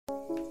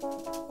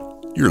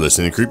You're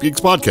listening to CreepGeeks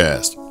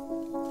Podcast.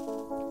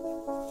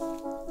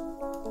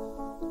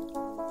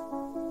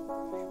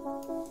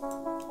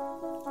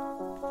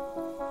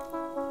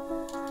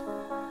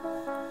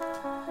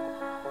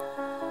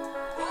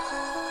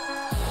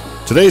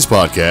 Today's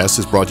podcast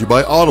is brought to you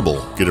by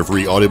Audible. Get a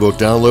free audiobook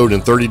download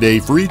and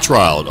 30-day free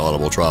trial at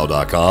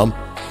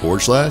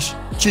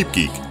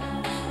audibletrial.com/CheapGeek.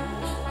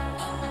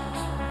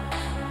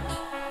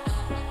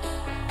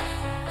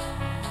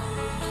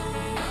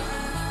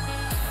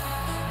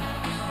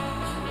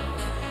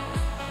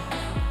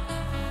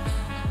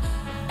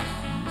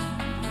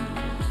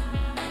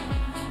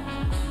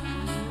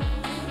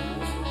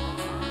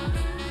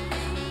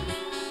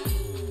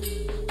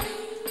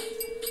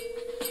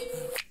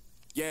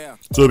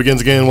 So it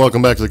begins again.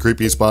 Welcome back to the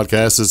CreepGeeks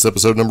Podcast. This is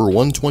episode number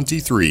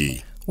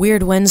 123.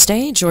 Weird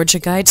Wednesday, Georgia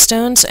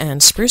Guidestones,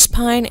 and Spruce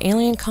Pine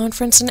Alien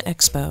Conference and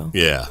Expo.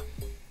 Yeah.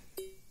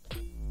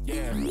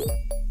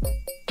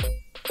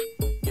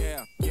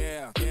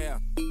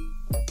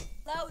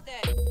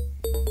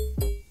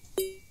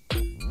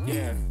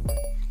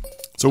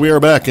 So we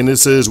are back, and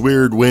this is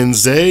Weird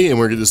Wednesday,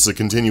 and this is a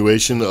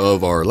continuation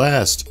of our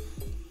last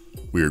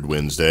Weird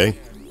Wednesday.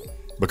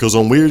 Because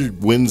on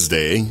Weird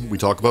Wednesday, we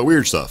talk about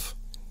weird stuff.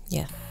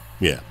 Yeah.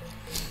 Yeah.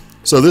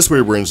 So this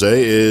Weird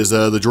Wednesday is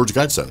the Georgia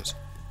Guidestones.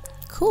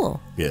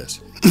 Cool.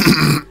 Yes.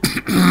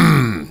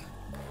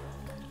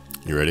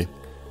 You ready?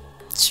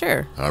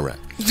 Sure. All right.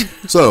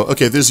 So,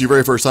 okay, if this is your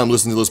very first time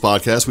listening to this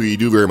podcast, we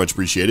do very much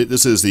appreciate it.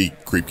 This is the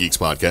CreepGeeks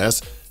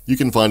Podcast. You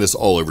can find us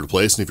all over the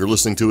place, and if you're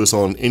listening to us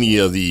on any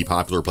of the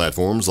popular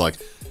platforms like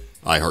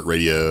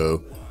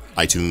iHeartRadio,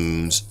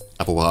 iTunes,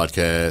 Apple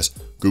Podcasts,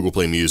 Google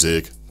Play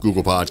Music,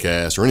 Google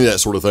Podcasts, or any of that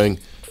sort of thing,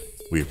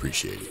 we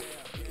appreciate it.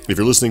 If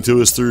you're listening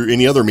to us through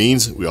any other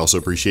means, we also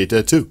appreciate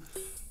that too.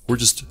 We're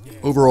just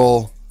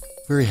overall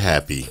very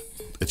happy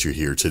that you're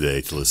here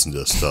today to listen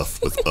to stuff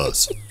with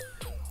us.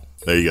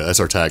 There you go. That's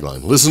our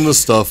tagline. Listen to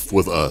stuff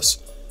with us.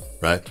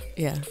 Right?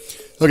 Yeah.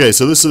 Okay,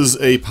 so this is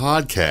a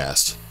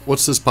podcast.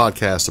 What's this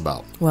podcast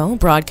about? Well,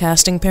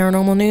 broadcasting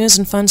paranormal news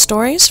and fun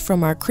stories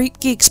from our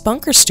CreepGeeks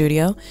Bunker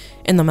Studio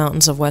in the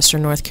mountains of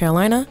western North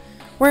Carolina.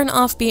 We're an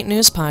offbeat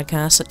news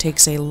podcast that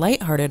takes a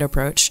lighthearted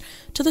approach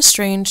to the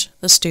strange,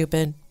 the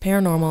stupid,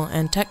 paranormal,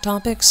 and tech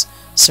topics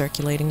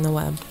circulating the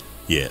web.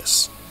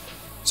 Yes.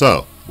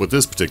 So, with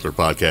this particular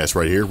podcast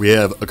right here, we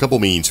have a couple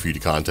means for you to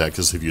contact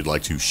us if you'd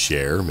like to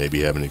share,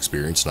 maybe have an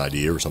experience, an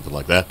idea, or something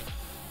like that.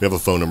 We have a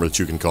phone number that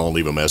you can call and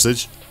leave a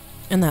message.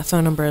 And that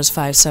phone number is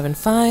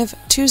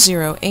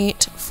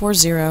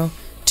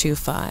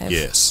 575-208-4025.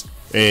 Yes.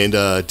 And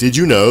did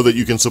you know that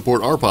you can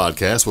support our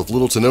podcast with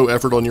little to no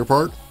effort on your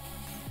part?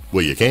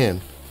 Well, you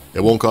can.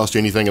 It won't cost you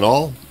anything at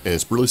all, and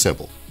it's really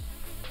simple.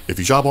 If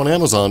you shop on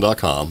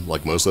Amazon.com,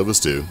 like most of us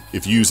do,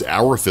 if you use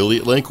our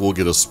affiliate link, we'll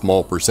get a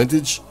small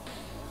percentage.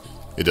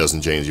 It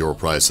doesn't change your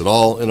price at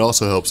all, and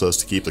also helps us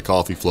to keep the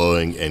coffee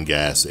flowing and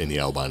gas in the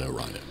Albino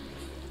Rhino.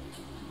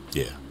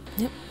 Yeah.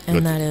 Yep.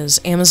 And that is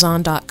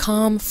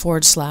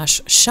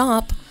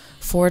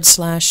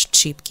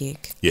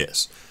Amazon.com/shop/CheapGeek.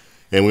 Yes.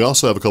 And we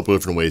also have a couple of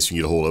different ways you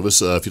can get a hold of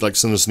us. If you'd like to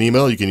send us an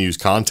email, you can use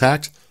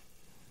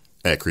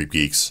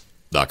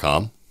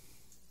contact@CreepGeeks.com.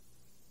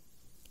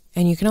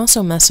 And you can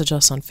also message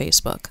us on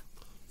Facebook.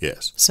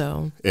 Yes.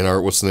 So.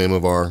 And what's the name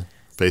of our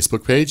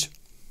Facebook page?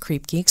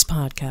 CreepGeeks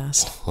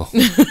Podcast. Oh,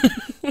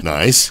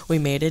 nice. We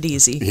made it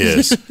easy.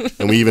 Yes.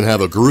 And we even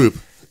have a group.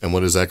 And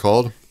what is that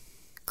called?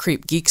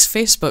 CreepGeeks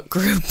Facebook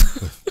group.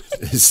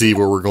 See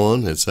where we're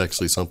going? It's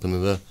actually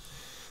something that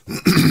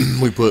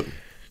we put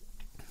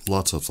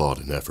lots of thought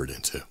and effort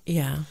into.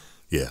 Yeah.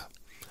 Yeah.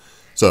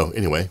 So,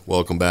 anyway,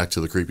 welcome back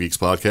to the CreepGeeks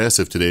Podcast.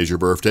 If today is your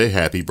birthday,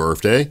 happy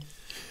birthday.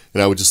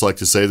 And I would just like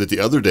to say that the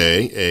other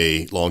day,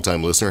 a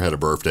longtime listener had a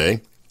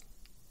birthday.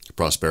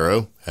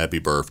 Prospero, happy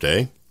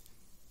birthday.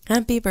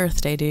 Happy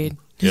birthday, dude.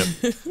 Yep.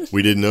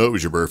 We didn't know it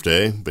was your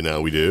birthday, but now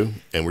we do.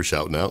 And we're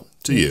shouting out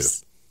to you.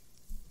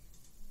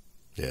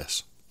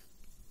 Yes.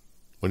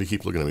 Why do you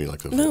keep looking at me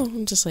like that? No,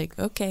 I'm just like,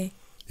 okay.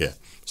 Yeah.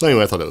 So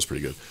anyway, I thought that was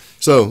pretty good.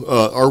 So,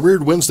 our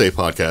Weird Wednesday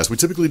podcast, we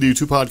typically do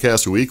 2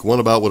 podcasts a week, one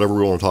about whatever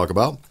we want to talk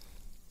about,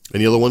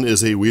 and the other one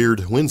is a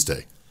Weird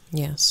Wednesday.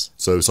 Yes.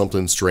 So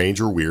something strange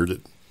or weird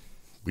that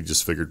we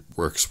just figured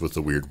works with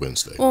the Weird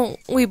Wednesday. Well,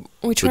 we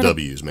try the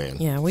W's, man.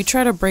 Yeah, we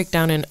try to break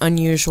down an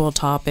unusual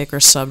topic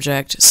or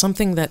subject,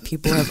 something that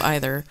people have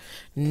either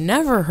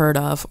never heard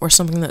of or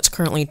something that's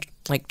currently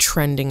like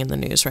trending in the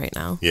news right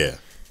now. Yeah.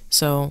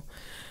 So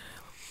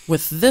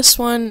with this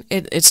one,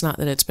 it's not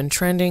that it's been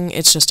trending,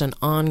 it's just an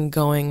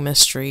ongoing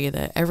mystery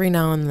that every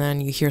now and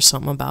then you hear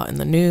something about in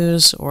the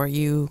news or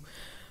you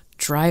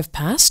drive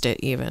past it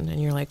even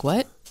and you're like,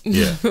 what?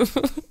 Yeah.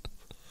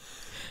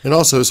 And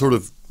also sort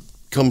of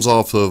comes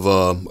off of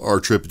our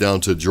trip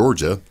down to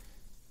Georgia,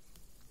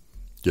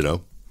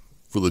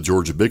 for the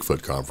Georgia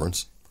Bigfoot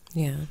Conference.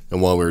 Yeah. And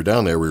while we were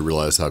down there, we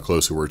realized how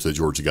close we were to the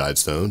Georgia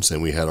Guidestones,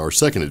 and we had our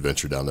second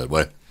adventure down that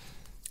way.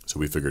 So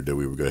we figured that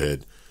we would go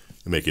ahead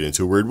and make it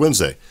into a Weird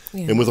Wednesday.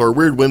 Yeah. And with our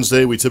Weird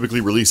Wednesday, we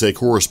typically release a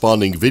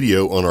corresponding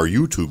video on our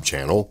YouTube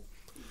channel.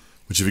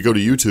 which if you go to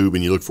YouTube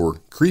and you look for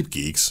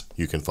CreepGeeks,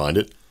 you can find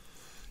it.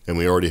 And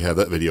we already have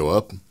that video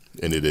up,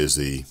 and it is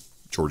the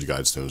Georgia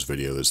Guidestones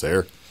video that's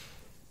there.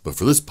 But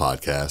for this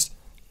podcast,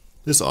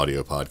 this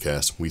audio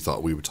podcast, we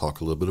thought we would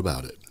talk a little bit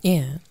about it.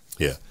 Yeah.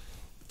 Yeah.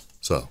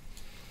 So,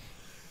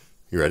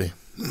 you ready?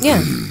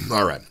 Yeah.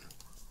 All right.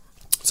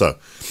 So,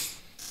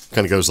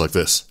 kind of goes like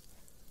this.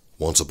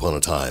 Once upon a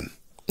time,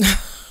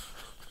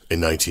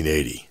 in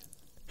 1980,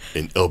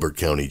 in Elbert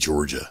County,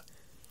 Georgia,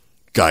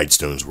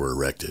 Guidestones were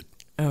erected.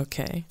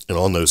 Okay. And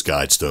on those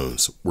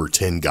Guidestones were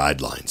 10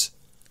 guidelines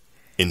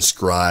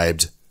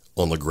inscribed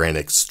on the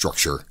granite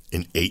structure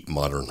in 8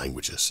 modern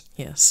languages.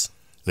 Yes.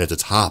 And at the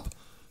top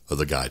of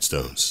the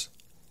Guidestones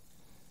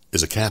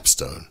is a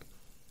capstone.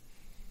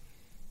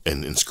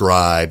 And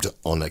inscribed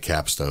on that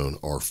capstone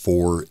are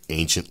 4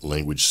 ancient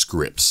language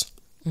scripts.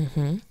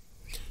 Mm-hmm. Do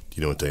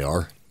you know what they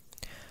are?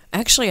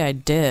 Actually, I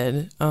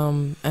did,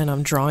 and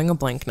I'm drawing a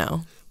blank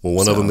now. Well,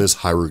 one of them is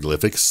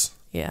hieroglyphics.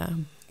 Yeah.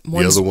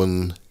 The other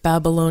one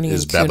Babylonian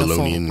is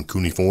Babylonian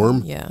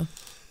cuneiform. Yeah.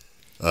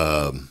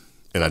 And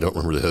I don't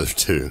remember the other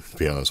 2, to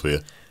be honest with you.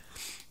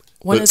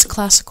 One is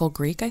classical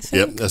Greek, I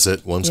think. Yep, that's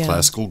it. One's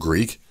classical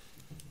Greek.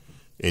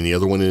 And the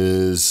other one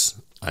is,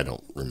 I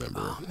don't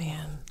remember. Oh,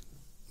 man.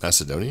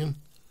 Macedonian?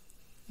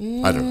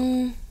 I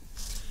don't know.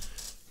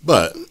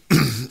 But,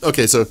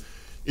 okay, so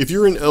if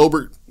you're in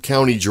Elbert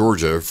County,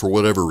 Georgia, for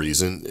whatever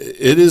reason,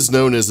 it is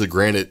known as the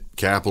granite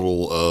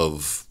capital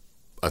of,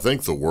 I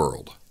think, the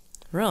world.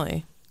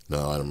 Really?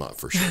 No, I'm not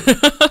for sure.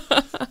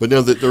 But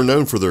no, they're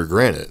known for their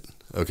granite,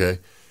 okay?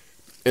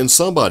 And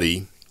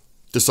somebody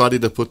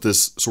decided to put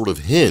this sort of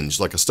hinge,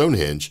 like a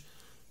Stonehenge,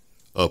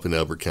 up in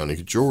Elbert County,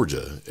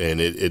 Georgia.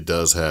 And it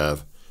does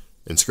have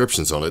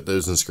inscriptions on it.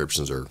 Those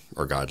inscriptions are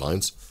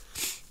guidelines.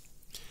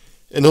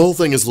 And the whole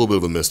thing is a little bit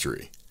of a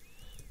mystery.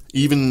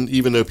 Even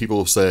though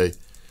people say,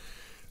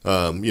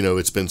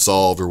 it's been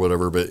solved or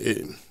whatever, but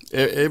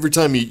every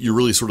time you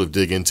really sort of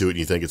dig into it and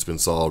you think it's been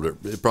solved,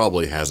 it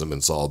probably hasn't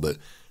been solved, but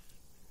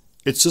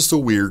it's just a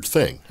weird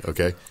thing,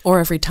 okay? Or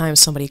every time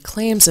somebody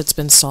claims it's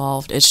been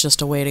solved, it's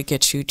just a way to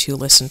get you to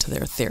listen to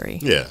their theory.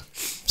 Yeah.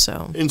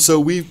 So. And so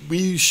we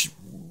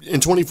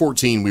in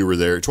 2014 we were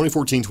there.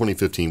 2014,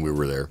 2015 we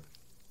were there.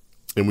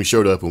 And we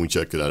showed up and we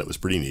checked it out. It was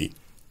pretty neat.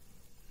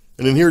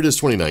 And then here it is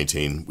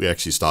 2019. We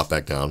actually stopped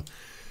back down.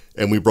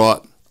 And we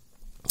brought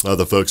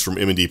the folks from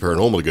M&D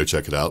Paranormal to go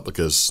check it out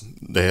because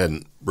they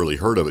hadn't really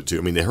heard of it too.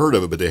 I mean, they heard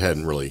of it, but they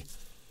hadn't really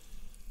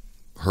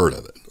heard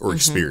of it or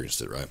experienced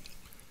it, right?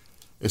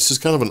 It's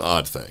just kind of an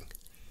odd thing,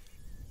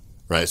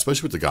 right?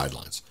 Especially with the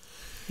guidelines.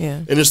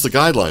 Yeah. And it's the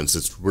guidelines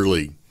that's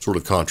really sort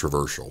of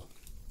controversial.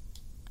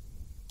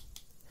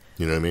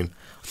 You know what I mean?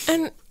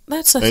 And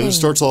that's the thing. And it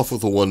starts off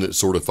with the one that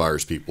sort of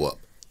fires people up.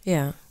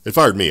 Yeah. It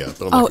fired me up.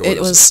 But I'm not going it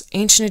was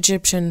ancient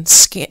Egyptian,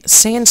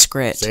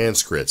 Sanskrit,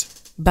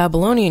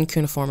 Babylonian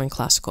cuneiform, and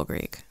classical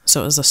Greek.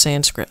 So it was the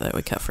Sanskrit that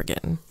we kept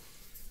forgetting.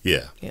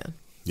 Yeah. Yeah.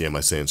 Yeah, my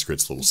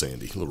Sanskrit's a little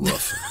sandy, a little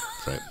rough.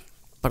 Right.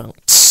 But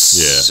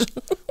yeah.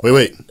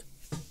 Wait.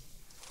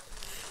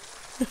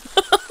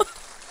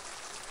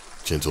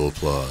 Gentle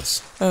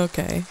applause.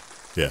 Okay.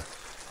 Yeah.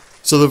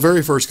 So the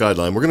very first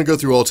guideline, we're going to go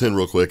through all 10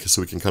 real quick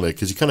so we can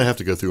because you kind of have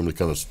to go through them to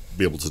kind of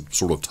be able to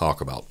sort of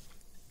talk about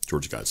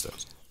Georgia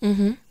Guidestones.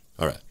 Mm-hmm.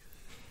 All right.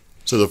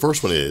 So the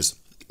first one is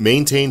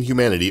maintain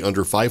humanity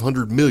under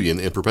 500 million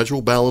in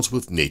perpetual balance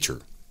with nature.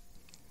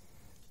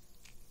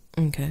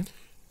 Okay.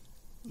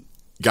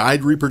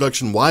 Guide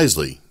reproduction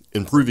wisely,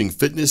 improving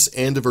fitness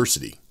and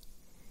diversity.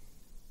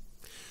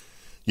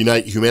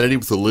 Unite humanity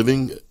with a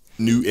living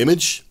new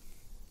image.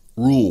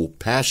 Rule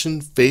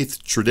passion,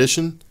 faith,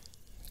 tradition,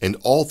 and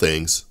all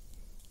things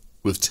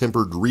with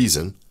tempered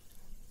reason.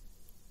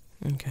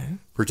 Okay.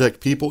 Protect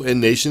people and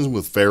nations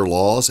with fair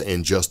laws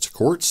and just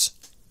courts.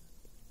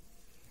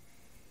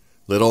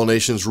 Let all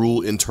nations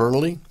rule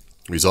internally,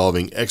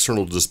 resolving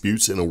external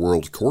disputes in a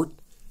world court.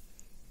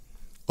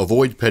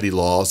 Avoid petty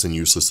laws and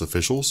useless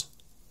officials.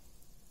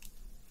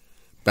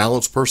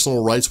 Balance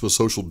personal rights with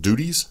social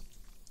duties.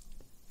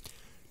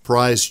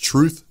 Prize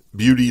truth,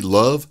 beauty,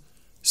 love,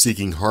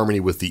 seeking harmony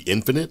with the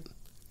infinite.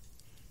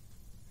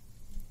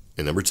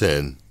 And number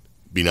 10,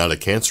 be not a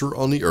cancer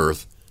on the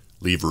earth,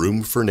 leave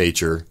room for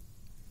nature,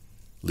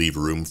 leave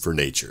room for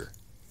nature.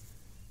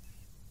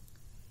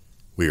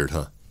 Weird,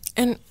 huh?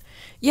 And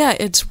yeah,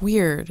 it's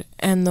weird.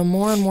 And the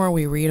more and more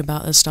we read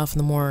about this stuff and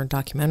the more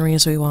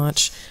documentaries we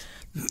watch,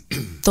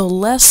 the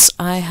less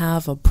I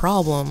have a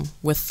problem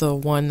with the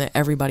one that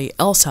everybody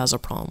else has a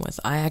problem with.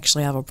 I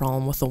actually have a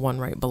problem with the one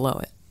right below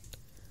it.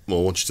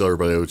 Well, why don't you tell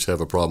everybody what you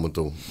have a problem with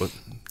the...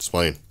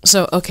 Explain.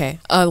 So, okay,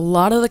 a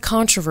lot of the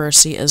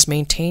controversy is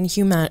maintain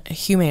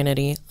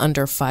humanity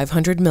under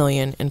 500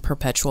 million in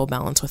perpetual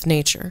balance with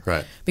nature.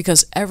 Right.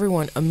 Because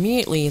everyone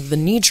immediately, the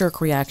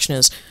knee-jerk reaction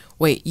is,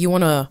 wait, you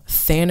want to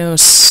Thanos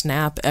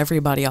snap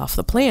everybody off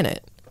the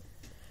planet?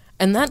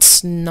 And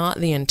that's not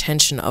the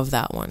intention of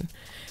that one.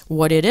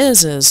 What it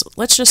is,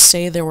 let's just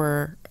say there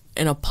were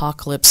an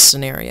apocalypse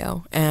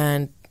scenario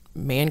and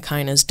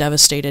mankind is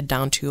devastated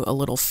down to a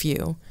little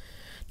few.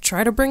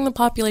 try to bring the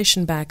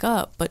population back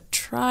up, but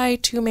try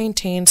to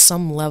maintain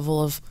some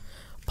level of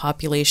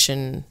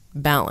population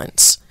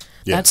balance.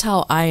 Yeah. That's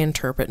how I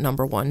interpret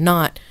number one,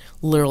 not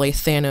literally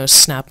Thanos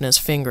snapping his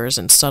fingers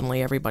and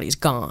suddenly everybody's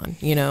gone,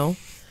 you know?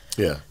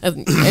 Yeah. Well,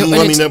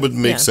 I mean, that would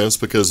make sense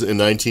because in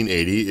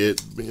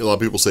 1980, a lot of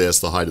people say that's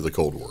the height of the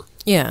Cold War.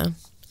 Yeah.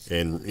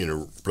 And, you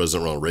know,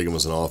 President Ronald Reagan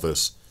was in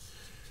office,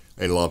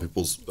 and a lot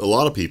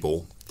of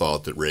people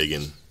thought that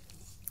Reagan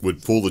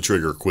would pull the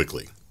trigger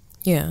quickly.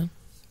 Yeah.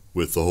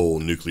 With the whole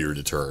nuclear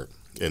deterrent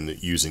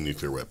and using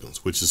nuclear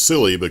weapons, which is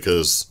silly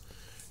because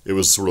it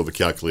was sort of a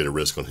calculated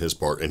risk on his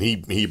part, and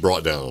he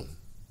brought down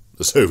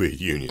the Soviet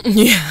Union.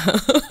 Yeah.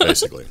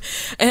 Basically.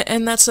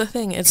 And that's the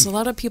thing. It's a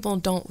lot of people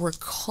don't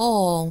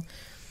recall,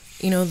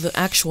 you know, the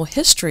actual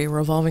history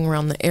revolving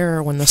around the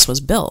era when this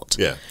was built.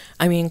 Yeah.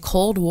 I mean,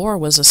 Cold War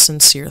was a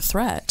sincere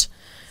threat.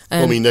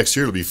 And, well, I mean, next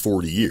year it'll be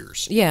 40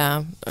 years.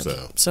 Yeah.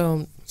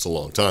 So it's a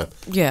long time.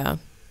 Yeah.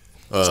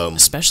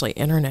 Especially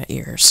internet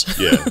years.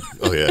 Yeah.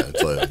 Oh, yeah.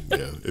 It's like, you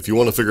know, if you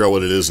want to figure out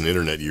what it is in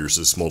internet years,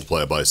 just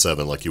multiply it by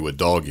 7 like you would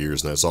dog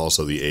years, and that's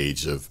also the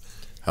age of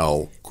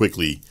how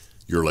quickly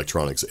your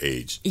electronics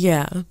age.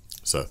 Yeah.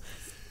 So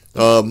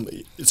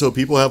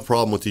people have a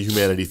problem with the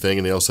humanity thing,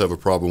 and they also have a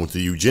problem with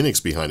the eugenics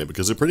behind it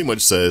because it pretty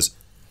much says,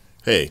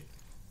 hey,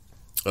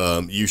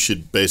 you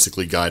should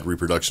basically guide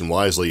reproduction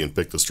wisely and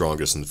pick the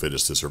strongest and the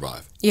fittest to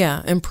survive.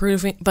 Yeah,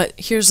 improving. But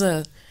here's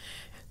the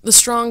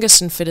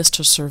strongest and fittest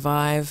to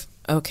survive.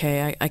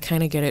 Okay, I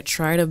kind of get it.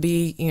 Try to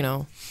be, you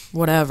know,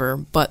 whatever.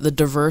 But the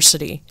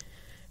diversity,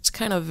 it's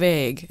kind of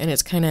vague, and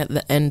it's kind of at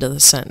the end of the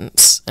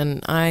sentence.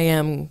 And I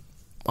am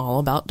all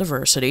about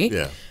diversity.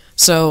 Yeah.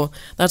 So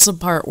that's the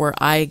part where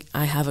I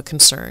have a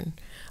concern.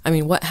 I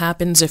mean, what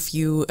happens if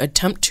you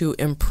attempt to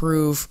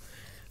improve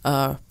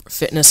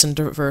fitness and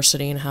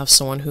diversity and have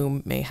someone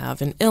who may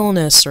have an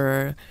illness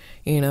or,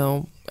 you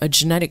know, a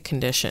genetic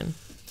condition?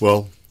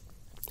 Well,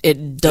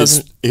 it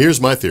doesn't.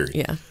 Here's my theory.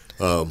 Yeah.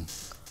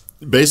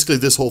 Basically,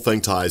 this whole thing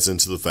ties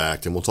into the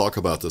fact, and we'll talk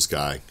about this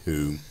guy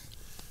who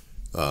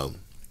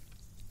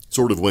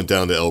sort of went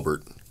down to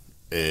Elbert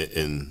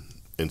and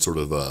sort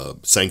of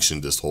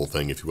sanctioned this whole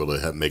thing, if you will,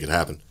 to make it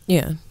happen.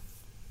 Yeah.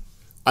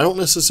 I don't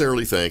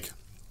necessarily think,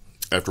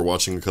 after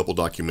watching a couple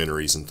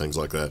documentaries and things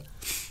like that,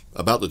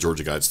 about the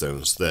Georgia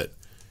Guidestones, that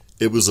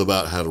it was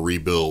about how to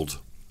rebuild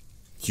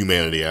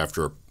humanity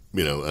after,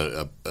 you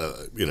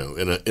know,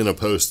 in a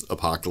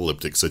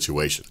post-apocalyptic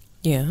situation.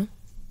 Yeah.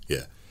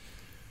 Yeah.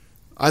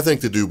 I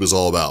think the dude was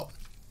all about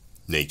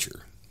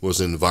nature,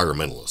 was an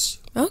environmentalist.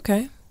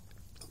 Okay.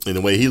 And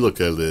the way he looked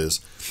at it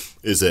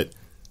is that,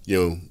 you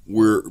know,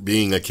 we're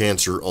being a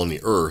cancer on the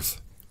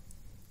earth.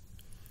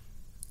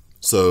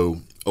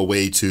 So a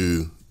way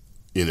to,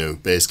 you know,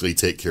 basically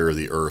take care of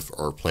the earth,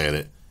 our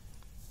planet,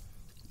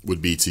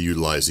 would be to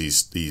utilize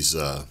these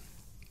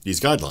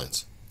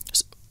guidelines.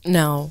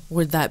 Now,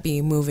 would that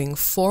be moving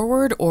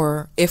forward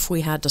or if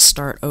we had to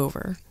start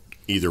over?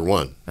 Either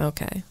one.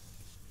 Okay.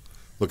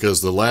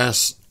 Because the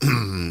last,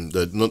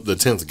 the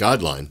 10th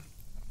guideline,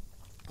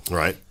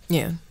 right?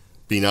 Yeah.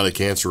 Be not a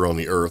cancer on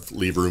the earth,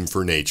 leave room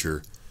for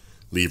nature,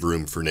 leave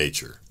room for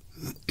nature.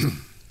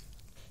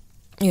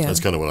 Yeah. That's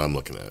kind of what I'm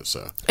looking at.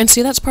 So. And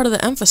see, that's part of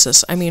the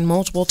emphasis. I mean,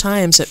 multiple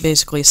times it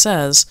basically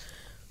says,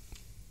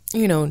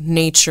 you know,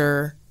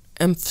 nature,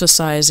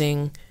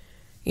 emphasizing,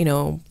 you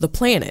know, the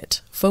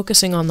planet,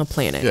 focusing on the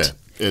planet.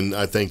 Yeah. And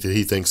I think that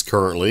he thinks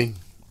currently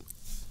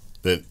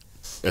that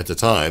at the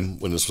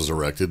time when this was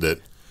erected that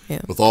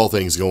with all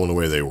things going the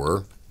way they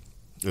were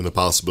and the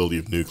possibility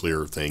of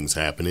nuclear things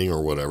happening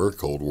or whatever,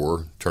 Cold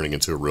War turning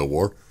into a real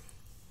war,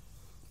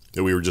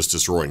 that we were just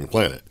destroying the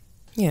planet.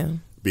 Yeah.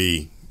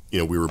 We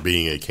were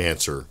being a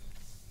cancer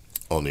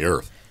on the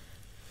earth.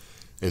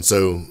 And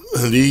so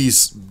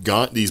these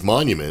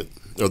monument,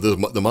 or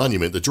the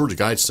monument, the Georgia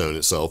Guidestone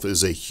itself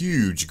is a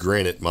huge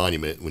granite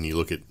monument when you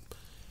look at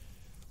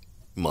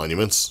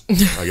monuments,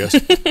 I guess.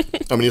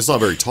 I mean, it's not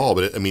very tall,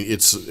 but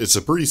it's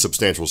a pretty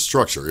substantial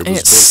structure. It was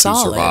built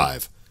solid. To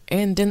survive.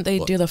 And didn't they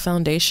do the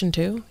foundation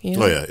too? You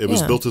know? Oh yeah, it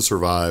was built to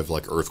survive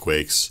like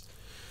earthquakes,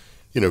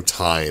 you know,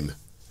 time.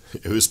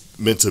 It was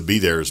meant to be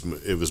there.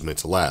 It was meant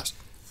to last.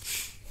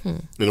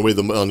 And the way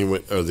the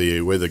monument, or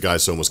the way the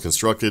Guidestone was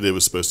constructed, it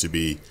was supposed to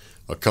be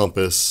a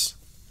compass,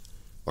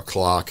 a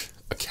clock,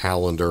 a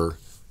calendar,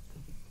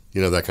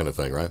 you know, that kind of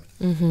thing, right?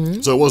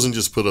 Mm-hmm. So it wasn't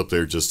just put up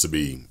there just to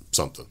be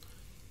something.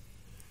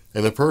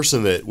 And the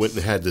person that went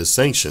and had this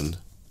sanctioned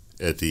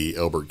at the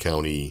Elbert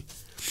County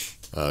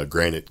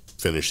Granite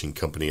Finishing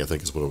Company, I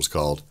think is what it was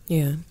called,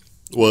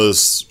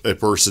 was a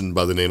person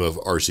by the name of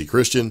R.C.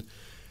 Christian.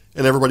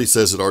 And everybody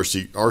says that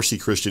R.C.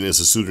 Christian is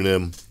a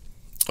pseudonym.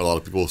 A lot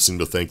of people seem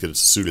to think that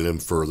it's a pseudonym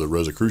for the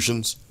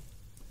Rosicrucians.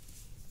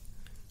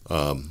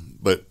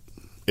 But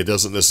it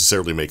doesn't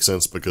necessarily make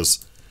sense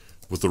because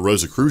with the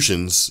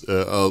Rosicrucians,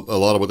 a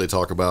lot of what they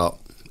talk about,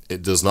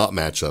 it does not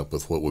match up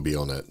with what would be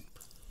on that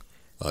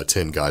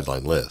 10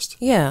 guideline list.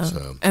 Yeah,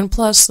 so. And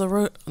plus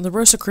the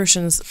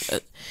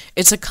Rosicrucians,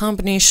 it's a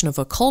combination of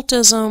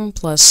occultism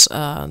plus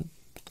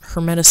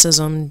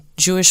Hermeticism,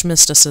 Jewish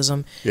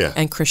mysticism, Yeah.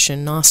 and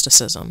Christian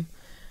Gnosticism.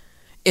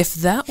 If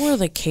that were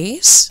the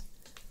case,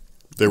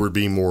 there would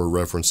be more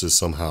references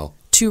somehow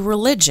to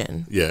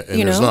religion. Yeah,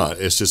 and there's not.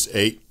 It's just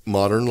 8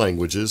 modern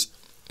languages.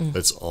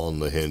 It's on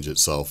the hinge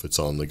itself. It's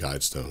on the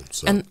Guidestone.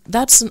 So. And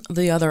that's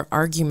the other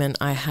argument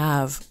I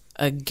have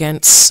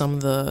against some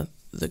of the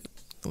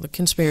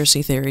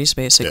conspiracy theories,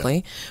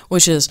 basically,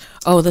 which is,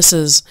 this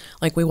is,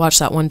 like, we watched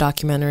that one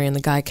documentary and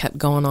the guy kept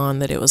going on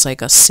that it was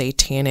like a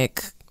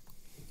satanic,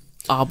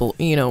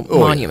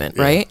 monument,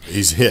 right?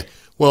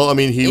 Well, I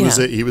mean, he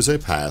was a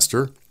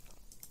pastor,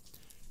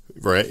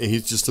 right? And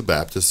he's just a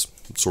Baptist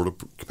sort of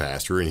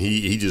pastor, and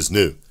he just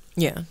knew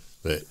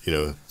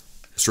that,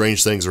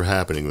 strange things are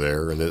happening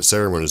there, and that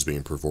ceremony is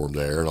being performed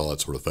there, and all that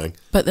sort of thing.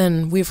 But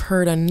then we've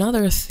heard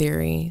another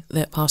theory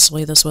that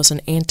possibly this was an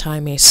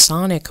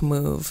anti-Masonic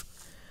move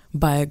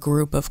by a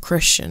group of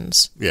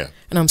Christians. Yeah.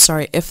 And I'm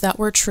sorry, if that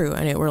were true,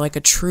 and it were like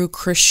a true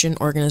Christian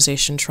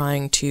organization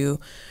trying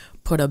to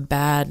put a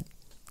bad,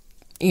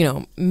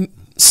 bad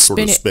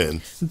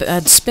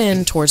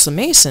spin towards the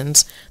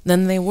Masons,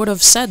 then they would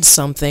have said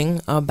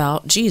something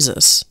about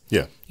Jesus.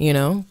 Yeah.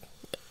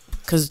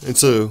 And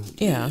so,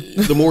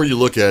 the more you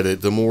look at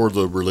it, the more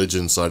the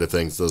religion side of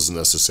things doesn't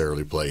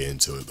necessarily play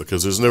into it,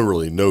 because there's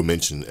no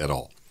mention at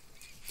all.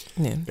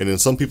 Yeah. And then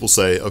some people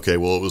say, okay,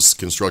 well, it was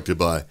constructed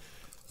by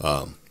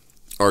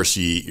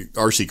R.C.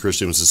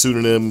 Christian was a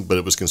pseudonym, but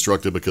it was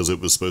constructed because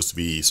it was supposed to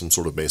be some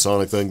sort of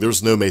Masonic thing.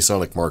 There's no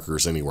Masonic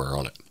markers anywhere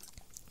on it.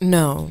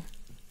 No.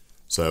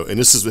 So, and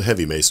this is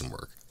heavy Mason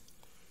work.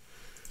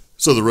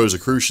 So the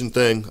Rosicrucian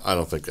thing, I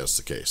don't think that's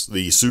the case.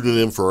 The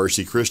pseudonym for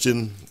R.C.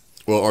 Christian,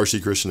 well, R.C.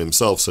 Christian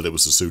himself said it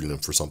was a pseudonym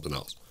for something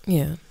else.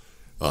 Yeah.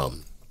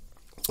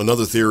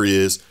 Another theory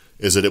is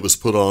that it was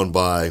put on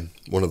by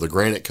one of the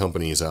granite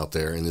companies out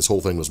there, and this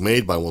whole thing was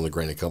made by one of the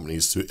granite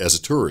companies as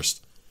a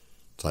tourist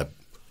type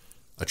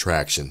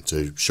attraction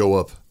to show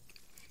up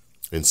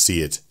and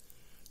see it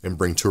and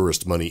bring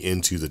tourist money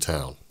into the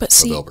town of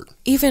Elbert.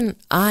 Even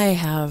I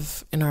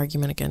have an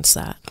argument against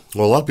that.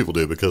 Well, a lot of people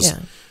do, because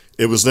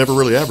it was never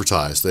really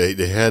advertised.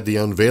 They had the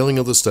unveiling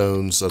of the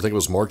stones, I think it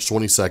was March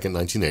 22nd,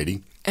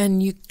 1980.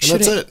 And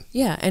that's it.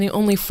 Yeah, and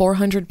only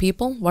 400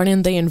 people? Why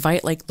didn't they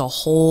invite, like, the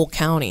whole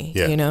county,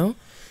 And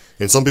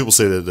some people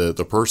say that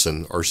the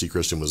person, R.C.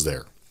 Christian, was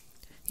there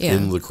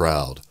in the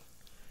crowd.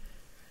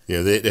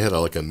 They had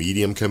a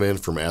medium come in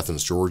from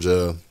Athens,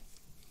 Georgia,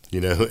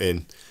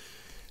 and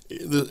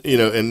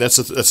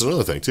that's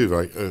another thing too,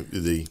 right?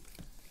 The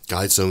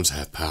Guidestones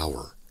have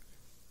power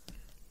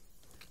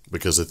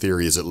because the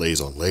theory is it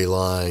lays on ley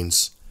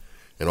lines,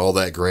 and all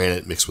that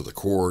granite mixed with the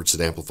quartz,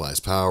 it amplifies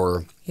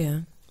power. Yeah.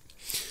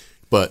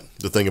 But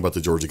the thing about the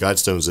Georgia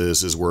Guidestones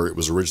is where it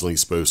was originally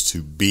supposed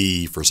to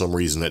be. For some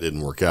reason, that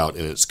didn't work out,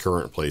 and its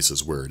current place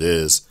is where it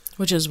is.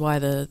 Which is why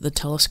the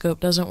telescope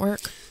doesn't work?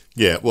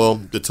 Yeah, well,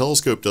 the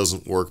telescope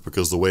doesn't work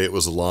because the way it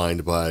was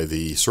aligned by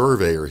the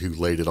surveyor who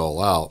laid it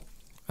all out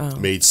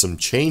made some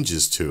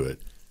changes to it.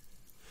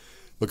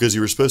 Because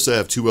you were supposed to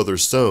have 2 other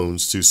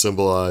stones to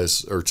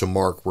symbolize or to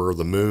mark where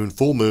the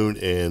full moon,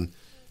 and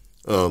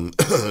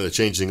the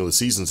changing of the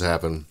seasons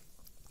happen,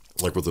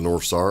 like with the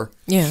North Star.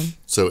 Yeah.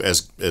 So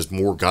as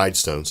more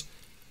Guidestones,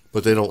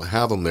 but they don't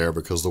have them there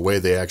because the way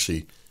they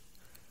actually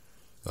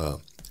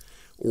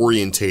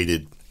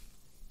orientated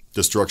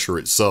the structure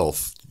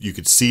itself, you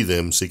could see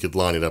them, so you could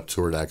line it up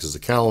to where it acts as a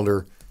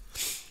calendar.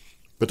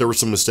 But there were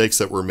some mistakes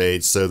that were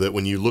made so that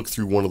when you look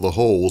through one of the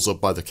holes up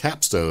by the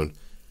capstone,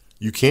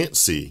 you can't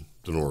see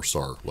the North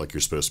Star like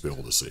you're supposed to be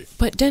able to see.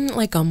 But didn't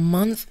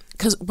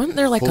because wasn't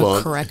there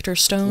corrector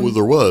stone? Well,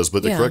 there was,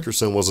 but the corrector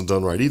stone wasn't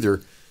done right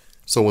either.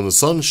 So when the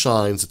sun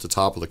shines at the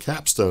top of the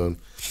capstone,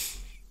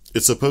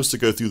 it's supposed to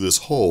go through this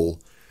hole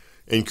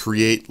and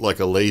create like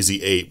a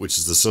lazy 8, which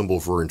is the symbol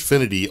for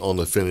infinity on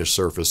the finished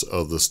surface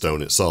of the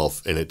stone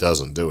itself, and it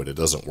doesn't do it. It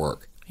doesn't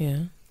work.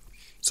 Yeah.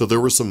 So there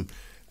were some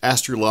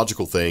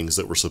astrological things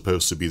that were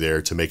supposed to be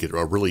there to make it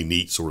a really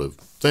neat sort of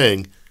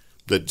thing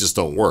that just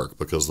don't work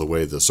because the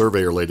way the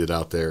surveyor laid it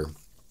out there,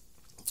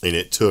 and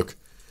it took,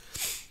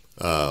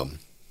 what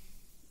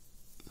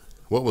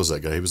was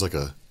that guy? He was like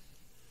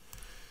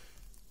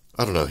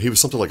I don't know. He was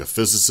something like a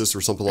physicist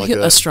or something like that.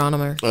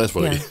 Astronomer. Oh, that's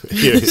what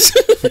he was.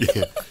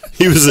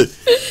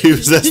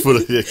 That's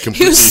what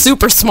he was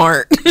super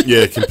smart.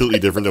 Yeah, completely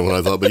different than what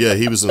I thought. But yeah,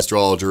 he was an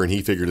astrologer, and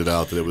he figured it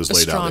out that it was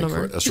laid out.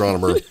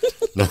 Astronomer.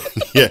 No,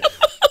 yeah.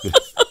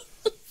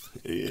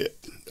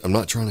 I'm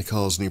not trying to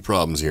cause any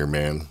problems here,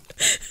 man.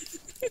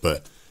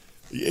 But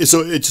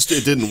so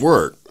it didn't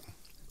work.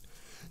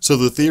 So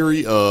the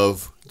theory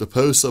of the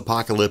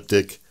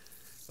post-apocalyptic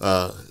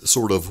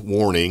sort of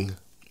warning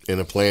and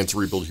a plan to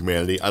rebuild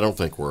humanity, I don't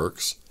think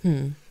works.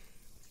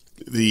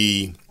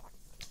 The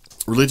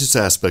religious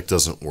aspect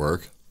doesn't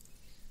work.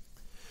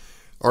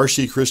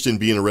 R.C. Christian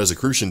being a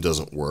Rosicrucian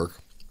doesn't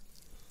work.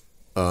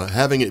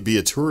 Having it be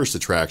a tourist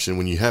attraction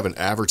when you haven't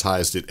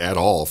advertised it at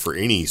all for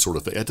any sort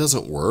of thing, it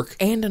doesn't work.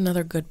 And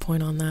another good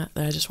point on that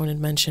I just wanted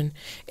to mention,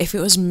 if it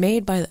was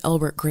made by the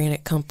Elbert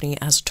Granite Company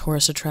as a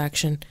tourist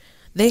attraction,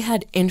 they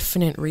had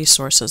infinite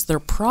resources. Their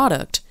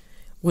product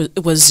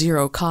was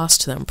zero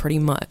cost to them, pretty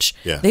much.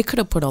 Yeah. They could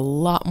have put a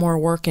lot more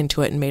work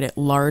into it and made it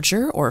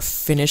larger or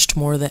finished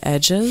more of the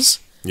edges.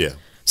 Yeah.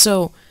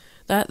 So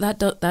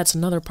that's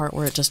another part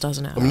where it just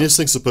doesn't add I mean, up. this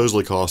thing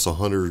supposedly cost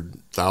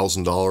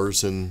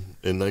 $100,000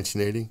 in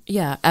 1980.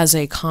 Yeah, as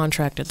a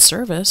contracted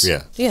service.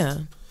 Yeah.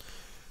 Yeah.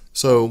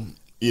 So,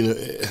 you know,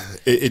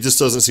 it just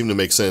doesn't seem to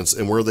make sense.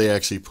 And where they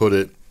actually put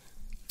it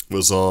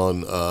was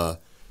on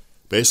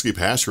basically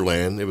pasture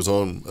land. It was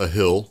on a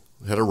hill,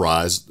 had a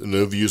rise,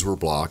 no views were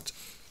blocked.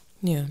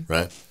 Yeah.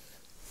 Right?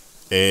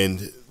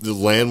 And the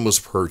land was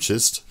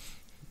purchased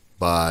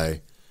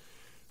by,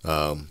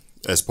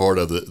 as part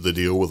of the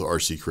deal with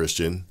R.C.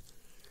 Christian.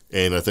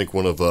 And I think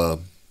one of,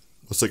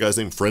 what's the guy's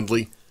name?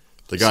 Friendly?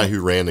 The guy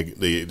who ran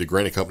the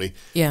granite company,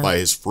 by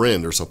his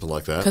friend or something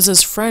like that. Because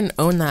his friend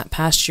owned that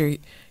pasture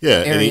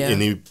area.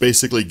 And he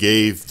basically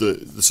gave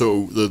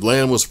so the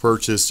land was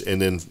purchased,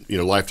 and then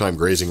lifetime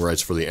grazing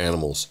rights for the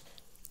animals.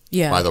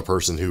 Yeah. By the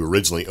person who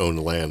originally owned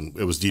the land,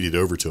 it was deeded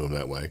over to him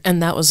that way.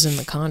 And that was in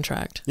the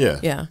contract.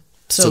 Yeah. Yeah.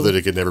 So that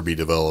it could never be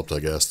developed, I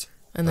guess.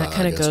 And that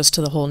kind of goes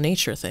to the whole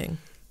nature thing.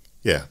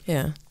 Yeah.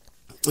 Yeah.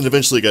 And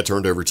eventually it got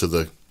turned over to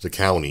the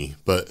county,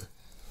 but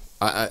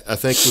I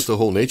think with the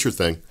whole nature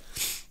thing,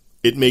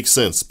 it makes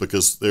sense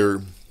because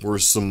there were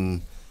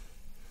some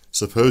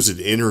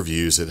supposed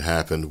interviews that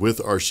happened with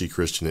R.C.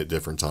 Christian at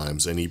different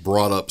times, and he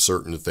brought up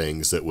certain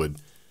things that would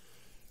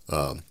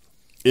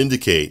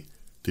indicate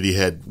that he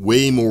had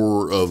way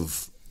more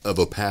of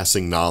a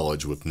passing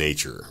knowledge with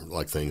nature,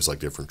 like things like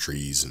different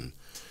trees and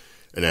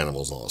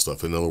animals and all that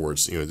stuff. In other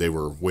words, they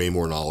were way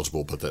more knowledgeable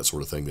about that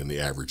sort of thing than the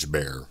average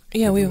bear.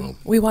 Yeah,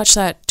 we watched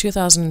that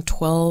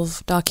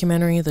 2012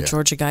 documentary, the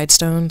Georgia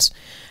Guidestones,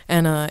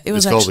 and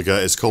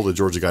it's called the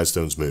Georgia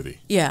Guidestones movie.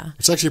 Yeah,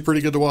 it's actually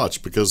pretty good to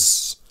watch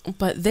because.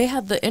 But they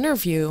had the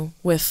interview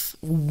with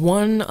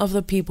one of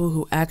the people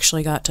who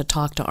actually got to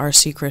talk to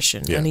R.C.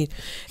 Christian, and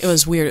it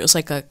was weird. It was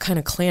like a kind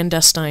of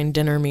clandestine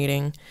dinner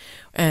meeting,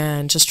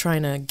 and just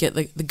trying to get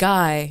the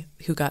guy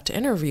who got to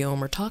interview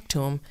him or talk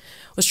to him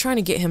was trying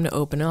to get him to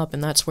open up,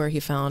 and that's where he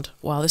found,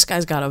 wow, this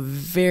guy's got a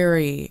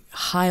very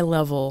high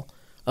level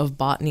of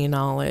botany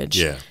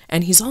knowledge. Yeah.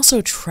 And he's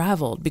also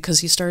traveled because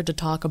he started to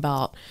talk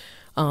about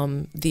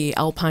the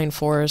alpine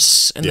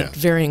forests and the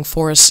varying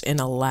forests in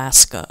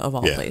Alaska, of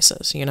all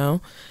places,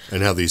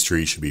 And how these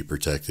trees should be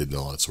protected and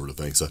all that sort of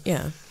thing. So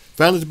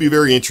found it to be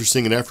very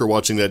interesting, and after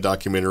watching that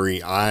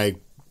documentary, I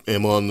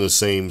am on the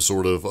same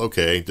sort of,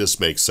 okay, this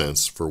makes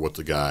sense for what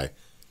the guy...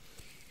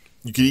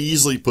 You could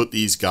easily put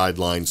these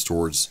guidelines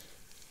towards,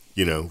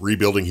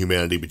 rebuilding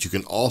humanity, but you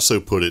can also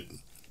put it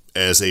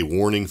as a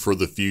warning for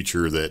the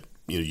future that,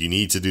 you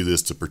need to do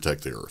this to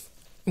protect the earth.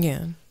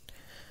 Yeah.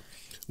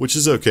 Which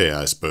is okay,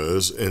 I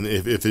suppose. And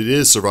if it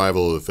is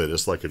survival of the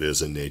fittest, like it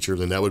is in nature,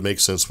 then that would make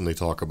sense when they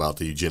talk about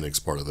the eugenics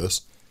part of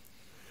this.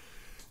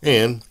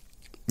 And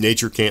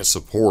nature can't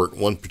support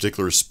one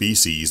particular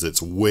species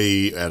that's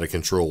way out of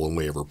control and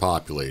way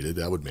overpopulated.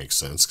 That would make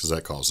sense because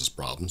that causes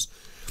problems.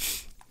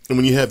 And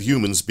when you have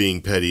humans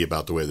being petty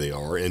about the way they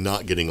are and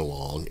not getting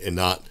along and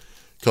not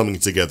coming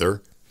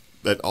together,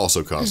 that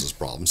also causes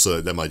problems.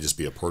 So that might just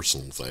be a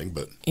personal thing,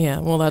 but... Yeah,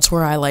 well, that's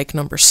where I like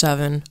number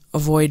 7,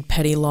 avoid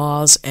petty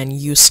laws and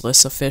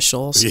useless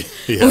officials.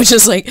 Yeah. Which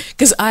is like...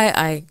 Because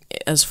I,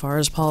 as far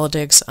as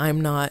politics,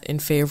 I'm not in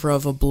favor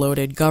of a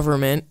bloated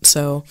government,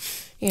 so,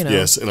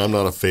 Yes, and I'm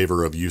not in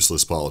favor of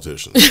useless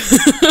politicians.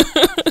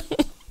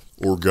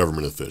 Or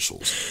government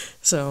officials.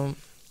 So...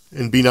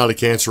 And be not a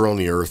cancer on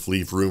the earth,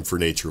 leave room for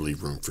nature,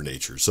 leave room for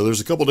nature. So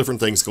there's a couple different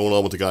things going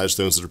on with the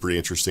Guidestones that are pretty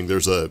interesting.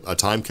 There's a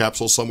time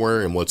capsule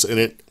somewhere, and what's in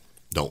it,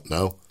 don't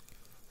know.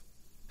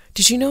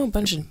 Did you know a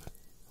bunch of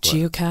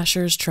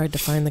geocachers tried to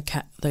find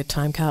the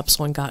time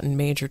capsule and got in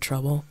major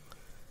trouble?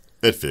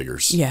 It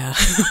figures. Yeah.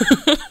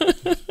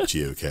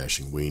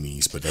 Geocaching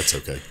weenies, but that's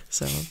okay.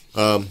 So,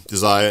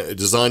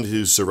 designed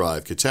to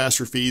survive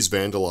catastrophes,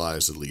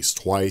 vandalized at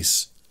least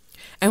twice.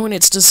 And when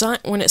it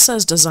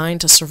says designed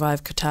to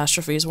survive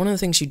catastrophes, one of the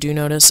things you do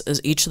notice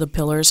is each of the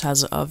pillars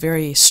has a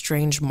very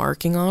strange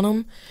marking on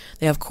them.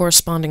 They have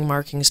corresponding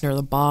markings near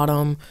the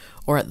bottom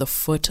or at the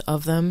foot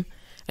of them,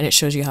 and it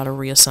shows you how to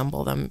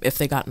reassemble them if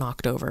they got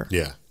knocked over.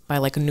 Yeah. By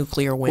like a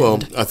nuclear wind.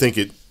 Well, I think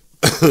it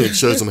it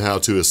shows them how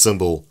to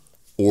assemble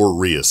or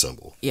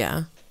reassemble.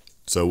 Yeah.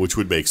 So, which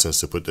would make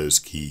sense to put those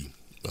key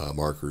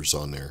markers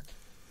on there.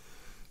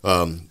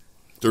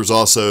 There's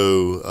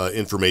also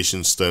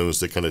information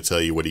stones that kind of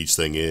tell you what each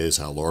thing is,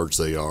 how large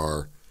they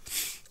are,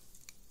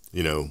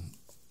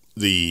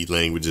 the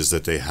languages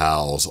that they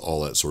house,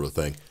 all that sort of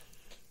thing.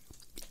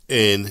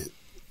 And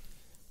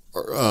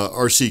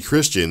R.C.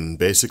 Christian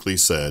basically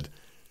said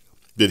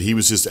that he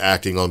was just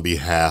acting on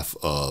behalf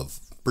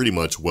of pretty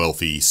much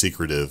wealthy,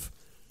 secretive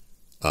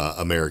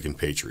American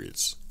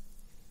patriots.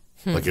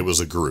 Like it was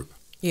a group.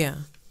 Yeah.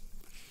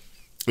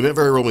 And that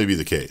very well may be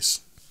the case,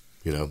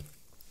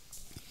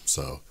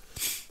 So...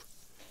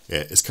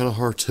 Yeah, it's kind of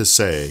hard to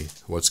say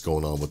what's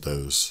going on with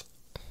those.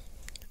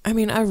 I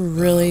mean, I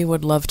really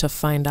would love to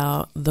find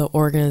out the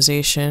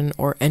organization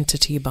or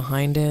entity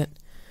behind it.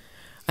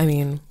 I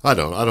mean... I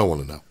don't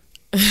want to know.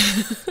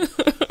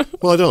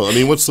 Well, I don't. I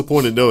mean, what's the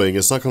point of knowing?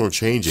 It's not going to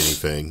change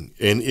anything.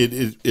 And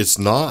it's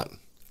not.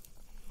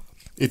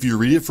 If you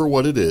read it for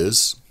what it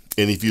is,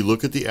 and if you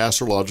look at the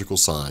astrological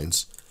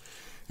signs,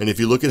 and if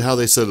you look at how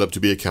they set it up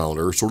to be a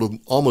calendar, sort of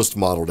almost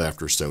modeled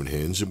after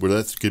Stonehenge, where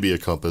that could be a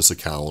compass, a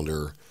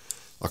calendar,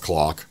 a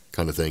clock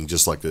kind of thing,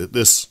 just like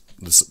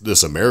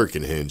this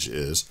American hinge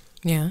is.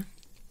 Yeah.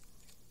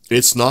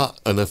 It's not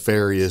a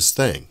nefarious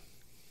thing.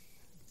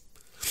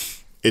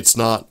 It's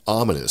not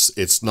ominous.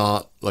 It's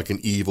not like an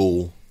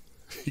evil,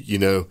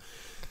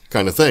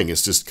 kind of thing.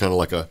 It's just kind of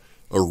like a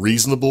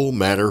reasonable,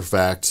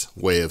 matter-of-fact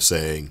way of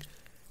saying,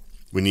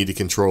 we need to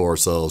control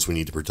ourselves, we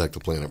need to protect the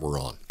planet we're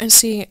on. And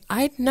see,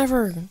 I'd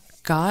never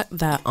got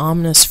that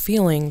ominous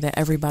feeling that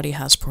everybody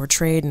has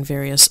portrayed in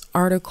various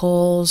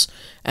articles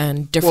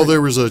and different... Well,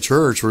 there was a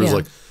church where it's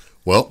like,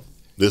 well,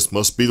 this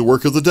must be the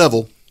work of the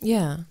devil.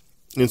 Yeah.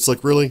 And it's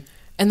like, really?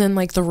 And then,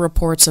 like, the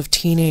reports of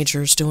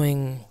teenagers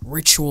doing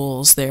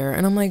rituals there.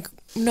 And I'm like,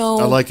 no.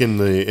 I like in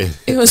the...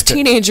 It was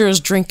teenagers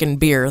drinking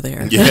beer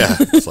there. Yeah.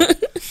 It's like,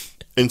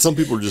 and some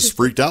people are just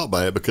freaked out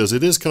by it because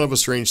it is kind of a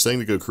strange thing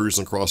to go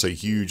cruising across a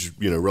huge,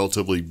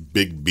 relatively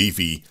big,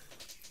 beefy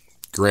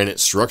granite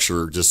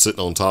structure just sitting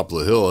on top of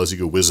the hill as you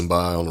go whizzing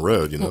by on the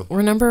road,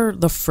 Remember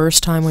the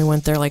first time we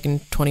went there, like in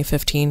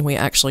 2015, we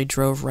actually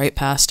drove right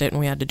past it and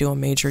we had to do a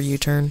major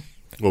U-turn?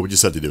 Well, we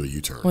just had to do a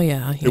U-turn. Well,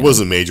 yeah. It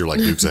wasn't major like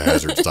Dukes of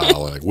Hazzard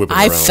style, like whipping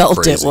around. I felt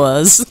crazy. it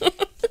was.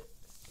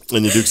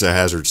 And the Dukes of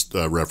Hazzard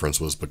reference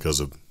was because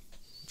of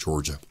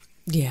Georgia.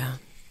 Yeah.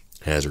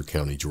 Hazard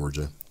County,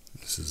 Georgia.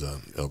 This is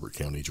Elbert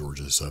County,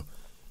 Georgia. So,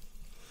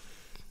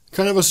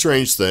 kind of a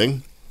strange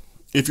thing.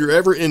 If you're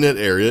ever in that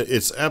area,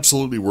 it's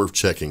absolutely worth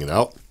checking it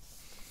out.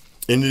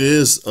 And it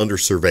is under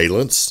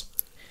surveillance.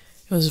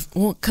 It was,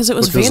 because it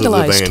was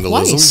vandalized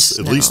twice.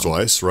 At least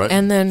twice, right?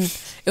 And then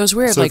it was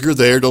weird. So if you're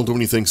there, don't do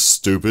anything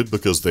stupid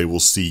because they will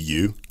see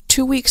you.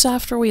 2 weeks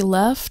after we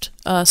left,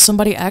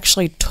 somebody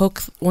actually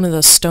took one of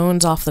the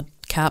stones off the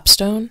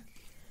capstone.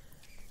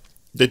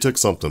 They took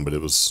something, but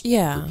it was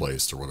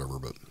replaced or whatever.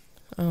 But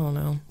I don't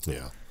know.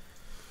 Yeah.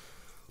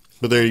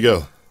 But there you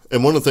go.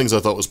 And one of the things I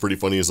thought was pretty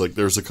funny is like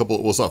there's a couple,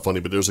 well, it's not funny,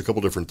 but there's a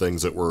couple different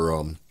things that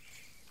were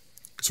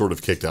sort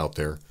of kicked out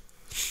there.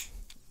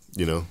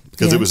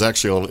 Because it was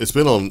actually it's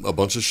been on a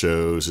bunch of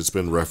shows. It's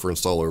been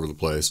referenced all over the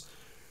place.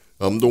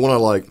 The one I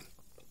like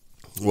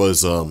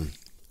was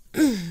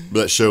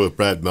that show with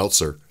Brad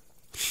Meltzer.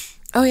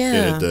 Oh,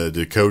 yeah.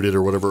 Decoded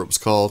or whatever it was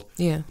called.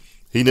 Yeah.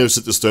 He notes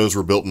that the stones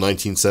were built in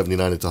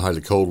 1979 at the height of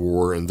the Cold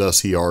War, and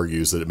thus he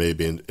argues that it may have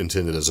been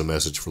intended as a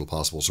message for the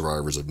possible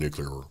survivors of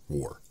nuclear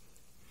war.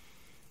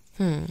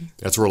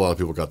 That's where a lot of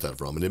people got that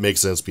from, and it makes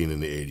sense being in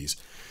the 80s.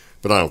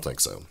 But I don't think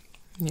so.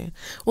 Yeah.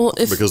 Well,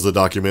 because the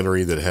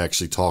documentary that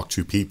actually talked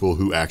to people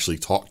who actually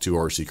talked to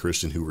R.C.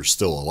 Christian who were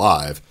still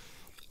alive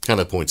kind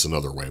of points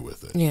another way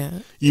with it. Yeah.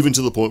 Even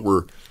to the point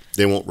where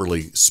they won't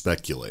really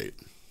speculate.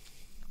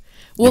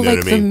 Well,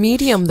 like the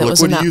medium that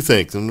was in that... What do you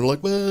think? And they're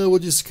like, well, we'll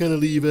just kind of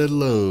leave it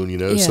alone,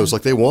 Yeah. So it's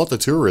like they want the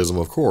tourism,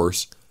 of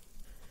course,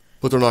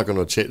 but they're not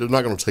going to they're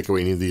not going to take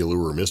away any of the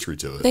allure or mystery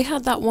to it. They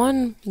had that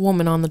one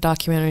woman on the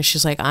documentary.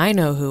 She's like, I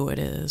know who it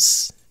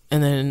is.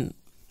 And then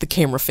the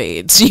camera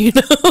fades,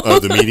 Oh,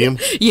 the medium?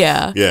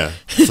 Yeah. Yeah.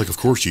 It's like, of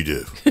course you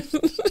do.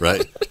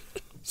 Right?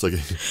 It's like,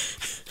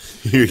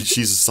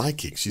 she's a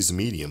psychic. She's a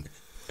medium.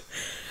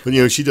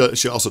 But,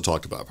 she also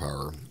talked about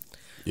power,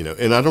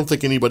 and I don't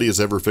think anybody has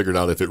ever figured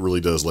out if it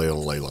really does lay on a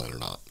ley line or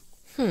not.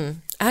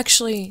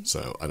 Actually.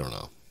 So, I don't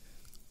know.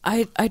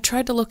 I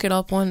tried to look it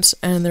up once,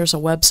 and there's a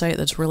website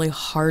that's really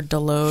hard to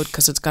load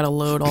because it's got to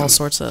load all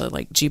sorts of,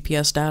 like,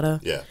 GPS data.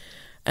 Yeah.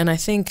 And I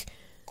think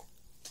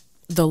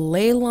the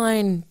ley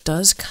line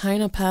does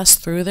kind of pass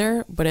through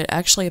there, but it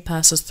actually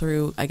passes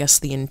through, I guess,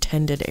 the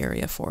intended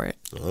area for it.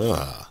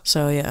 Ah.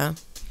 So, yeah.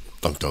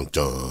 Dun, dun,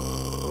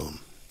 dun.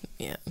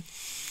 Yeah.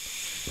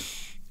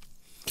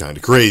 Kind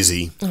of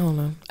crazy. I don't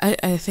know.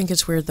 I think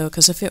it's weird, though,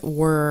 because if it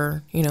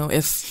were,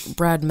 if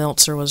Brad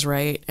Meltzer was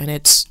right and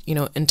it's,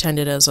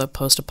 intended as a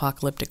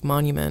post-apocalyptic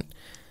monument,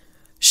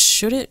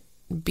 should it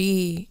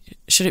be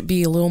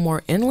a little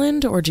more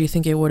inland, or do you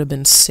think it would have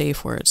been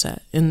safe where it's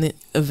at in the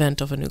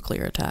event of a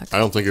nuclear attack? I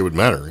don't think it would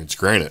matter. It's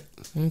granite.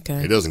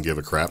 Okay. It doesn't give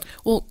a crap.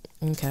 Well,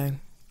 okay.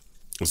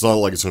 It's not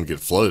like it's going to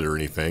get flooded or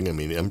anything. I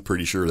mean, I'm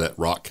pretty sure that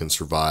rock can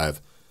survive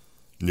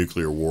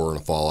nuclear war and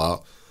a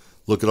fallout.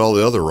 Look at all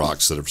the other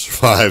rocks that have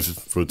survived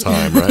for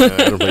time, right?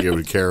 I don't think it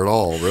would care at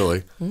all,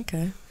 really.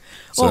 Okay.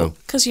 So, well,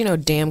 because,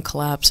 dam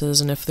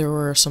collapses, and if there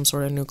were some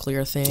sort of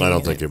nuclear thing... I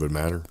don't think it would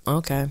matter.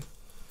 Okay.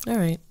 All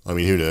right. I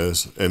mean, who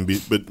knows?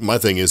 But my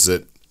thing is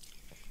that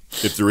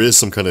if there is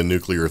some kind of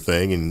nuclear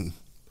thing, and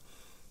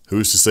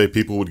who's to say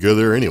people would go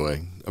there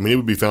anyway? I mean, it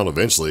would be found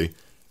eventually,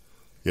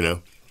 I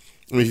mean,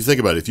 if you think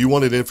about it, if you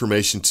wanted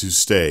information to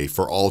stay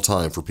for all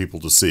time for people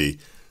to see,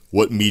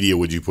 what media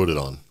would you put it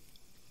on?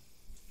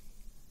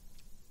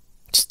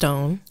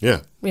 Stone.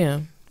 Yeah.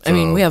 Yeah. I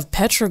mean, we have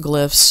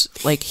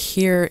petroglyphs, like,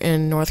 here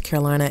in North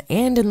Carolina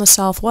and in the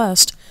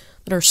Southwest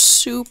that are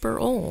super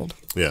old.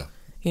 Yeah.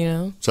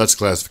 So that's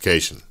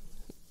classification.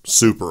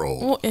 Super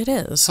old. Well, it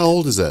is. How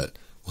old is that?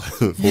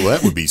 Well,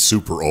 that would be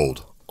super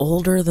old.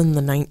 Older than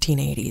the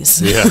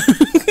 1980s. Yeah.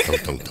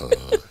 Dun, dun,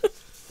 dun.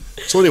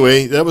 So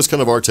anyway, that was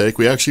kind of our take.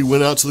 We actually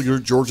went out to the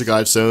Georgia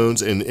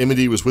Guidestones, and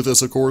Emily was with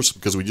us, of course,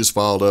 because we just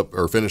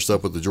finished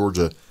up with the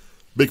Georgia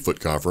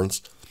Bigfoot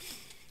Conference.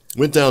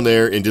 Went down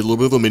there and did a little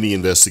bit of a mini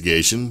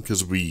investigation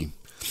because we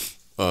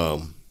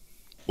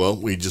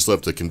just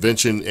left the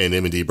convention, and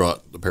M&D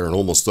brought the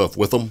paranormal stuff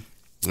with them,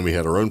 and we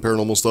had our own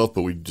paranormal stuff,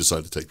 but we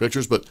decided to take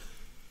pictures. But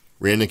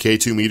ran a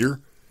K2 meter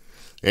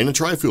and a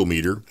tri-fuel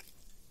meter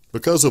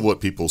because of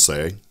what people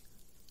say,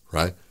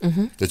 right?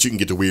 Mm-hmm. That you can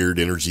get the weird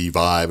energy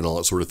vibe and all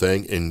that sort of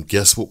thing. And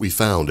guess what we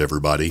found,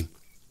 everybody?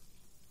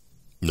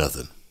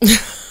 Nothing.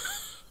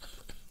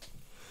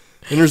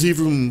 And there's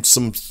even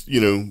some,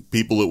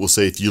 people that will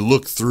say if you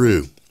look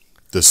through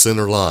the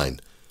center line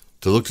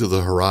to look to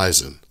the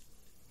horizon,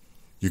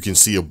 you can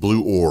see a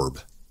blue orb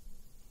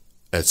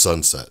at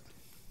sunset.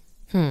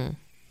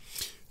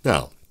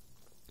 Now,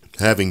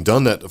 having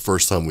done that the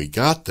first time we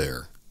got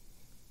there,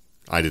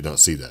 I did not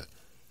see that.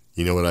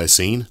 You know what I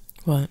seen?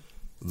 What?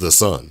 The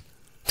sun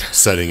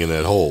setting in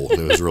that hole,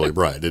 and it was really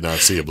bright. Did not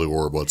see a blue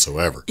orb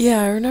whatsoever.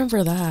 Yeah, I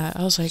remember that.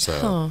 I was like,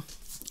 huh.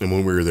 And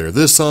when we were there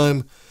this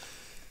time,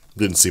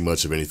 didn't see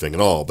much of anything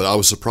at all. But I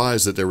was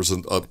surprised that there was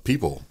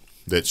people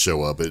that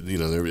show up at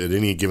at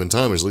any given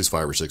time. There's at least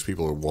 5 or 6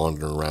 people are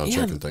wandering around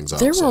checking things out.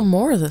 There were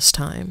more this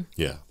time.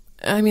 Yeah.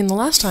 I mean, the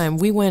last time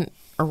we went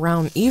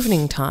around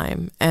evening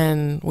time,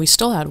 and we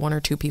still had 1 or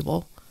 2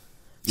 people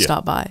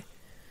stop by.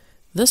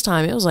 This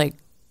time it was like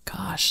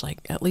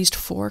at least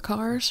 4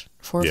 cars,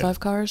 4 or 5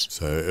 cars.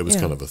 So it was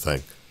kind of a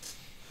thing.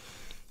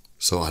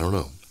 So I don't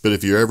know. But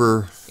if you're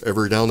ever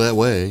down that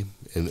way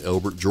in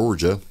Elbert,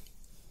 Georgia,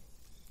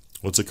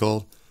 what's it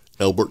called?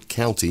 Elbert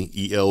County,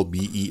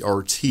 Elbert,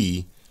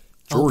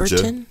 Georgia.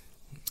 Alberton?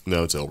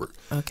 No, it's Elbert.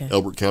 Okay.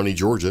 Elbert County,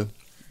 Georgia.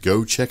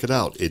 Go check it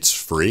out. It's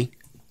free.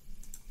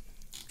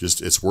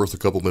 It's worth a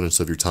couple minutes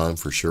of your time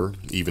for sure,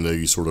 even though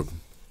you sort of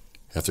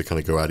have to kind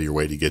of go out of your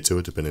way to get to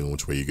it, depending on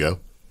which way you go.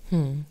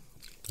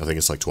 I think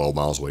it's like 12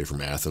 miles away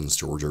from Athens,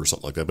 Georgia, or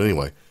something like that. But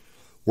anyway,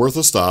 worth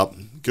a stop.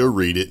 Go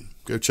read it.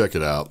 Go check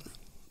it out.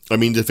 I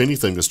mean, if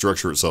anything, the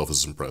structure itself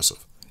is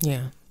impressive.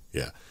 Yeah.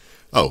 Yeah.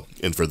 Oh,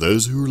 and for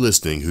those who are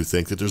listening who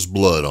think that there's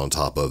blood on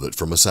top of it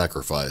from a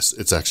sacrifice,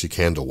 it's actually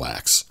candle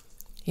wax.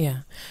 Yeah.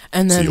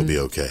 And then so you'll be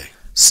okay.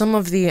 Some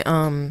of the,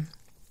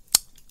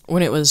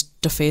 when it was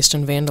defaced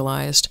and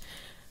vandalized,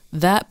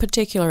 that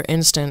particular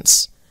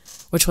instance,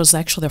 which was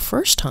actually the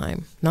first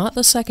time, not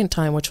the second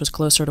time, which was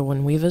closer to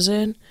when we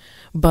visited,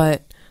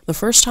 but the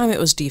first time it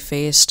was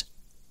defaced,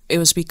 it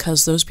was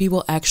because those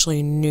people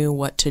actually knew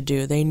what to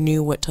do. They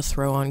knew what to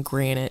throw on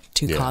granite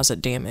to cause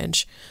it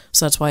damage.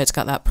 So that's why it's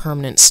got that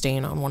permanent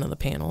stain on one of the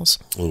panels.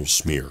 A little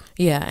smear.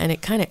 Yeah, and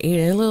it kind of ate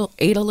a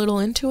little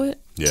into it.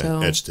 Yeah,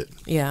 so, etched it.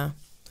 Yeah.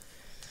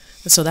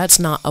 So that's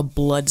not a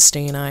blood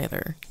stain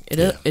either.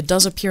 It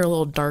does appear a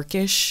little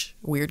darkish,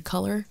 weird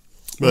color.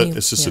 But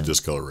it's just a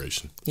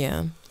discoloration.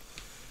 Yeah.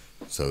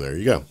 So there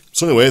you go.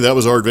 So anyway, that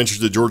was our adventure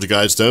to the Georgia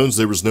Guidestones.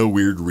 There was no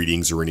weird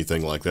readings or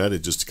anything like that.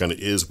 It just kind of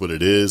is what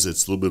it is.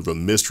 It's a little bit of a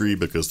mystery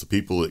because the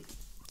people that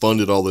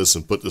funded all this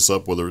and put this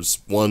up, whether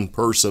it's one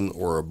person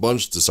or a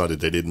bunch, decided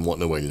they didn't want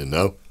nobody to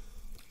know.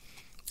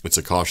 It's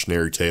a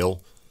cautionary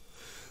tale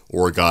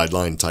or a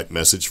guideline type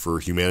message for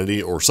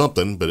humanity or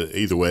something. But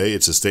either way,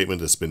 it's a statement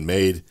that's been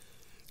made,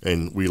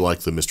 and we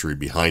like the mystery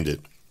behind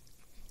it.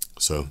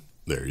 So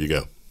there you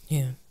go.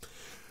 Yeah.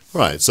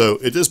 All right. So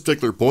at this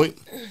particular point,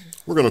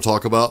 we're going to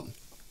talk about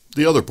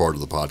the other part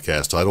of the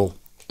podcast title,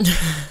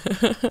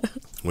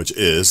 which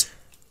is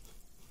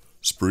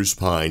Spruce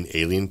Pine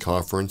Alien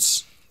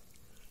Conference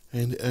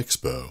and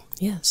Expo.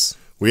 Yes.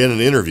 We had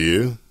an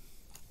interview,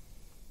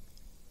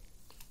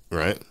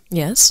 right?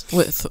 Yes,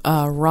 with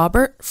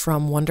Robert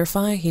from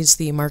Wonderfy. He's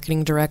the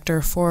marketing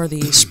director for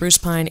the Spruce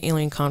Pine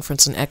Alien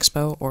Conference and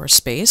Expo, or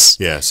SPACE.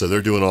 Yeah, so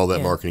they're doing all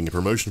that marketing and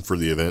promotion for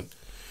the event.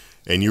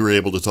 And you were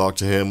able to talk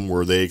to him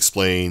where they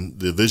explain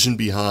the vision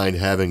behind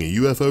having a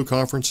UFO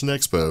conference and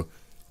expo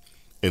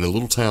in a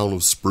little town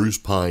of Spruce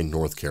Pine,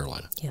 North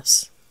Carolina.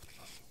 Yes.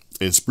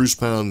 In Spruce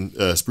Pine,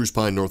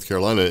 North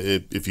Carolina,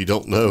 if you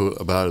don't know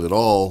about it at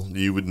all,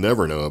 you would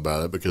never know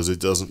about it because it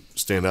doesn't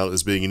stand out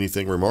as being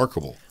anything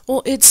remarkable.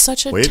 Well, it's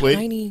such a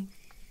tiny...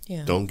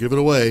 Yeah. Don't give it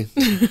away.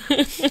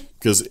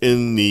 Because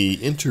in the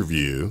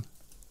interview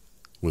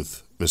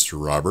with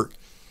Mr. Robert,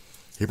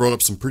 he brought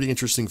up some pretty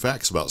interesting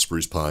facts about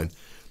Spruce Pine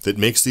that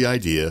makes the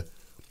idea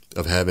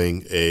of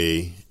having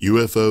a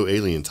UFO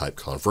alien type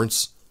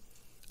conference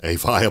a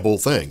viable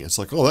thing. It's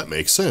like, oh, that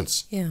makes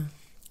sense. Yeah.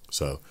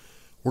 So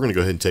we're going to go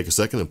ahead and take a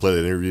second and play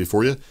that interview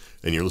for you.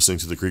 And you're listening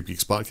to the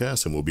CreepGeeks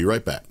Podcast, and we'll be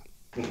right back.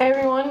 Hey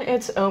everyone,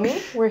 it's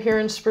Omi. We're here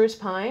in Spruce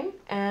Pine,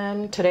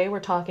 and today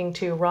we're talking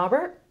to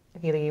Robert,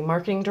 the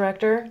marketing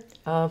director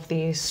of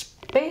the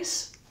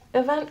SPACE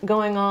event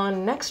going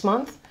on next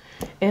month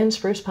in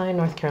Spruce Pine,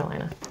 North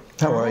Carolina.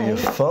 How are you,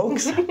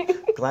 folks?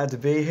 Glad to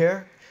be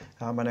here.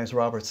 My name is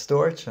Robert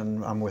Storch,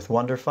 and I'm with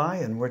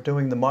Wonderfy, and we're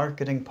doing the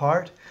marketing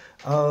part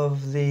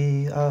of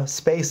the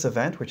space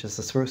event, which is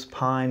the Spruce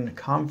Pine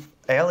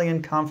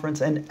Alien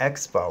Conference and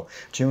Expo,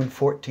 June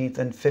 14th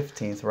and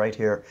 15th, right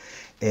here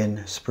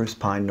in Spruce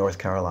Pine, North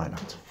Carolina.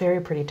 It's a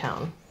very pretty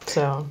town.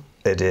 So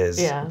it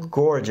is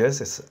gorgeous.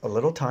 It's a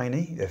little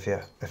tiny. If you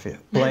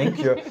blink,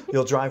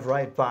 you'll drive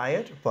right by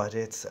it. But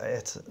it's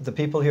the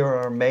people here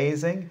are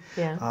amazing.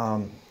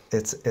 Yeah.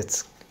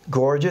 It's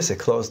gorgeous. It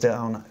closes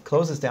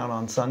down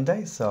on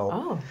Sunday,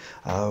 so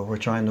we're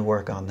trying to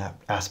work on that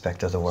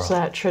aspect of the world. So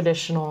that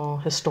traditional,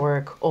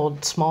 historic,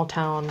 old, small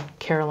town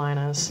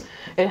Carolinas,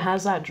 it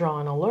has that draw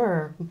and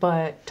allure,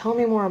 but tell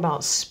me more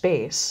about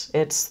space.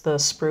 It's the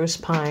Spruce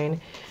Pine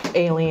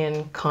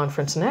Alien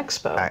Conference and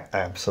Expo.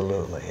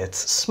 Absolutely. It's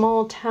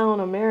small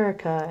town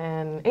America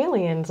and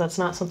aliens, that's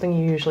not something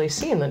you usually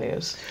see in the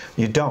news.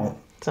 You don't.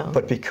 So.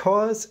 But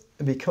because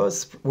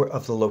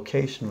of the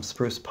location of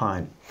Spruce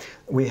Pine,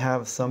 we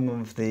have some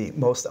of the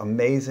most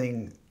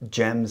amazing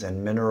gems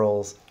and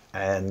minerals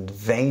and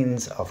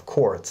veins of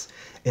quartz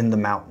in the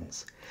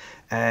mountains.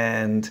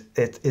 And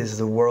it is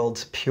the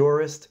world's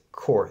purest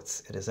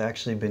quartz. It has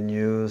actually been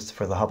used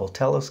for the Hubble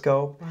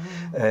telescope. Wow.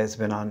 It's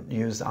been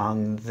used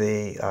on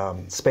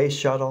the space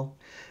shuttle.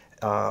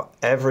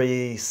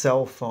 Every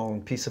cell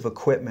phone, piece of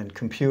equipment,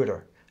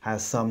 computer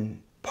has some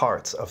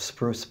parts of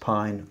Spruce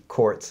Pine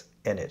quartz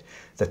in it.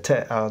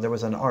 There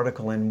was an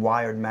article in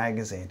Wired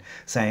magazine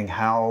saying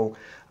how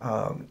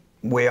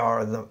we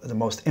are the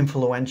most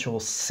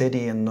influential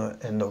city in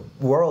the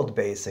world,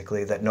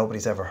 basically, that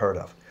nobody's ever heard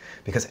of,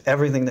 because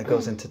everything that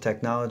goes into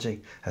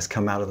technology has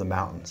come out of the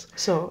mountains.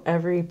 So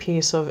every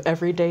piece of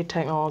everyday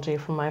technology,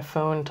 from my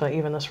phone to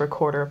even this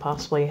recorder,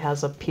 possibly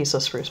has a piece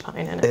of spruce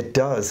pine in it. It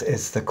does.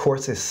 The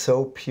quartz is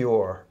so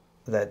pure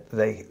that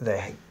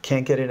they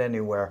can't get it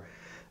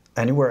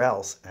anywhere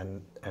else,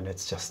 and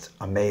it's just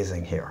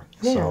amazing here.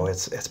 Yeah. So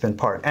it's been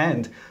part.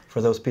 And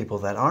for those people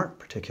that aren't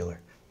particular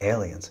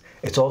aliens,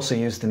 it's also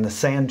used in the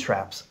sand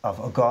traps of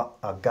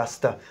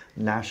Augusta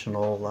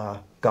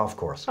National Golf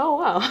Course. Oh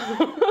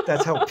wow.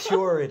 That's how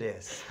pure it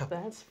is.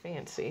 That's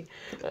fancy.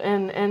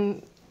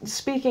 And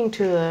speaking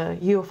to the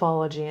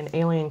ufology and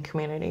alien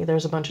community,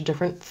 there's a bunch of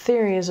different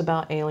theories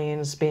about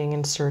aliens being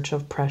in search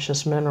of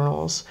precious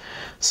minerals.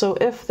 So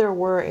if there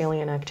were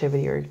alien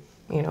activity, or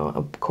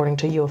according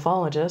to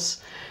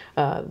ufologists,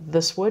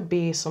 this would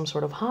be some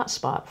sort of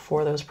hotspot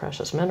for those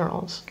precious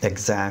minerals.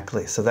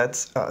 Exactly. So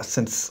that's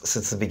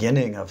since the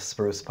beginning of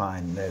Spruce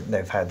Pine,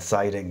 they've had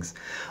sightings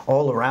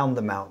all around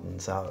the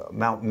mountains.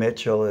 Mount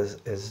Mitchell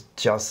is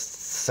just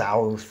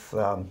south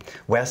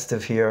west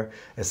of here.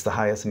 It's the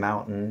highest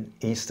mountain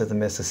east of the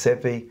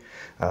Mississippi.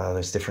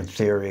 There's different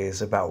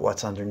theories about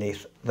what's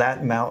underneath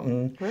that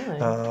mountain. Really?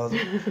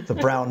 The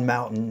Brown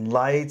Mountain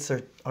Lights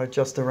are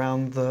just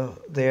around the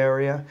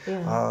area.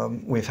 Yeah.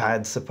 We've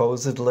had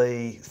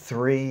supposedly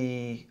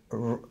 3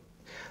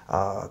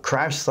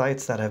 crash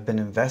sites that have been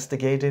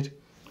investigated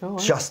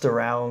just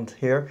around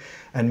here.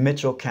 And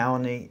Mitchell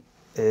County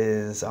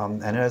is,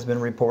 and it has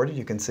been reported,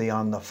 you can see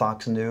on the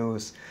Fox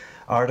News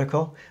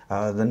article,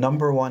 the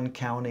 #1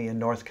 county in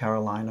North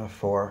Carolina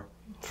for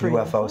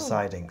UFO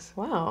sightings.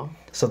 Wow.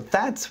 So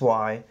that's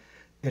why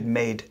it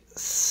made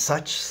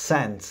such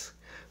sense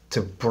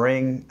to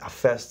bring a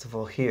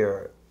festival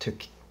here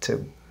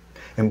to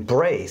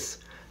embrace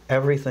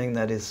everything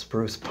that is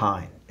Spruce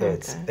Pine.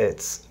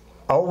 It's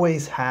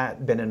always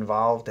been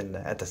involved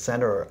at the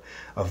center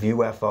of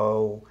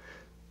UFO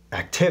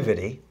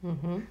activity.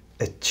 Mm-hmm.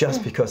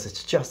 Because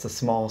it's just a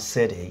small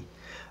city,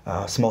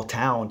 small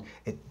town,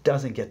 it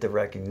doesn't get the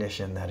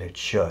recognition that it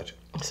should.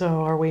 So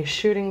are we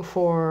shooting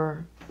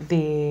for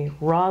the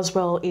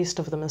Roswell east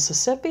of the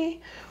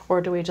Mississippi,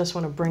 or do we just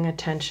want to bring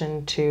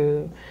attention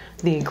to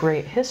the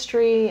great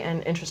history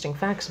and interesting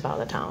facts about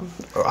the town?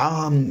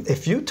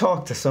 If you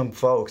talk to some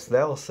folks,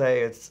 they'll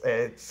say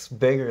it's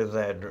bigger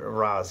than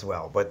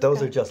Roswell, but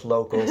those are just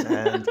locals,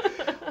 and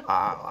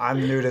I'm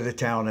new to the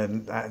town,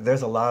 and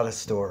there's a lot of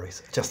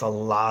stories, just a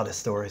lot of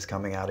stories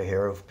coming out of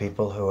here of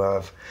people who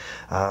have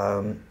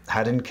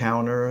had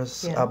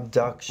encounters,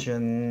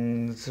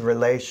 abductions,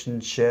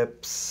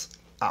 relationships,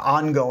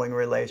 ongoing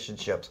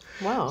relationships.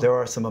 Wow. There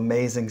are some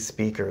amazing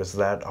speakers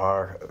that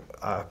are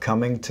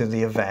coming to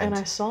the event. And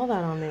I saw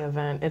that on the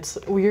event.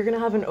 You're going to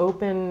have an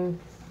open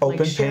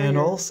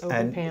panels,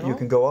 open panel? You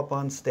can go up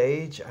on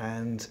stage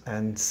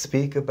and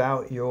speak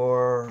about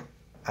your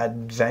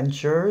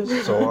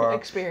adventures or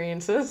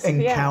experiences,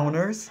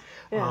 encounters.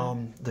 Yeah.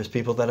 There's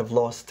people that have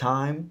lost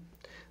time,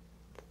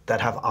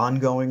 that have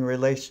ongoing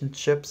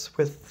relationships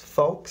with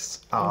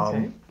folks.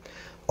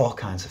 All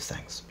kinds of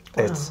things.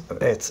 Wow.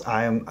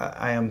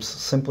 I am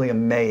simply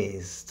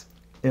amazed.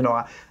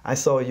 I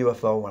saw a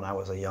UFO when I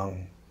was a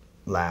young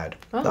lad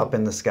up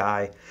in the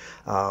sky.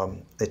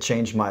 It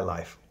changed my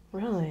life.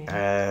 Really?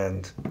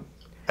 And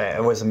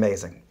it was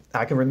amazing.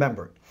 I can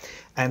remember it.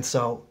 And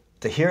so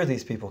to hear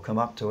these people come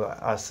up to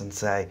us and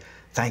say,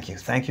 thank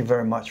you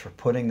very much for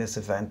putting this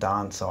event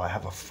on, so I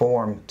have a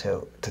forum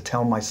to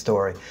tell my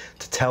story,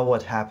 to tell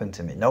what happened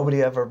to me.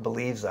 Nobody ever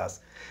believes us,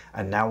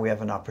 and now we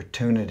have an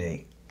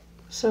opportunity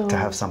to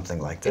have something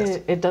like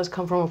this. It does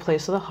come from a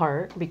place of the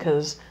heart,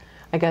 because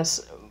I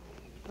guess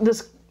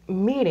this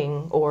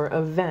meeting or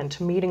event,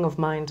 meeting of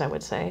minds, I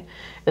would say,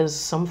 is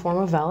some form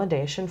of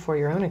validation for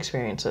your own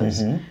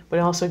experiences, but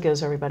it also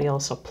gives everybody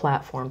else a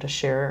platform to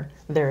share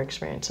their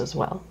experience as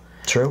well.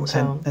 True,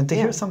 So, and to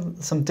hear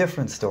some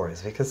different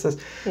stories, because this,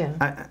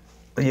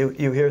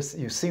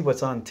 you see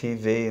what's on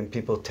TV and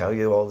people tell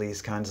you all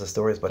these kinds of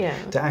stories, but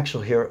to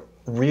actually hear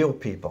real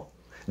people,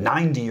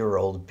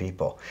 90-year-old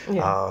people,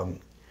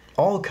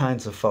 all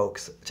kinds of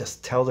folks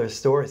just tell their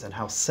stories and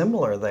how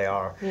similar they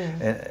are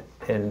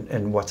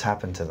in what's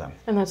happened to them.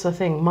 And that's the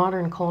thing.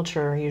 Modern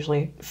culture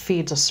usually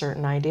feeds a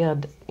certain idea,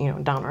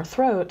 down our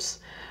throats.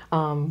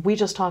 We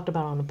just talked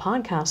about on the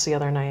podcast the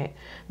other night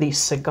these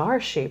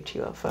cigar-shaped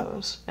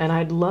UFOs, and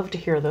I'd love to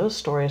hear those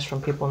stories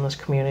from people in this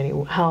community,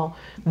 how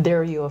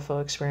their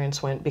UFO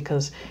experience went,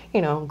 because,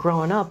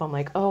 growing up, I'm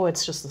like, oh,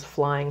 it's just the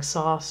flying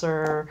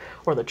saucer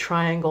or the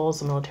triangles,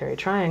 the military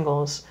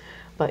triangles.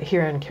 But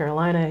here in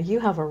Carolina, you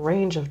have a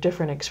range of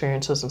different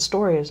experiences and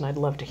stories, and I'd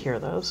love to hear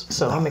those.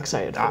 So I'm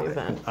excited for the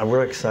event.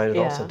 We're excited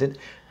also.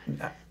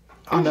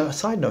 On a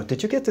side note,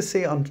 did you get to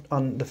see on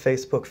the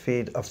Facebook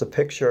feed of the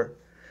picture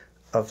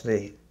of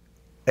the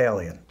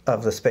alien,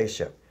 of the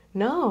spaceship?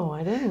 No,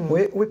 I didn't.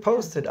 We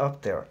posted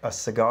up there a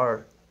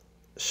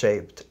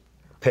cigar-shaped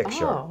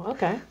picture. Oh,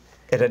 okay.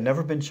 It had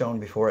never been shown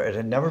before. It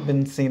had never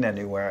been seen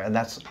anywhere, and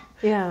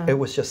it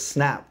was just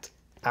snapped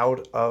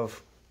out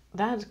of.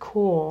 That's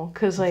cool,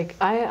 because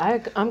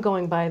I'm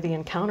going by the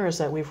encounters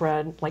that we've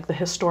read, like the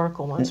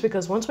historical ones,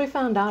 because once we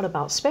found out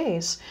about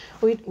space,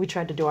 we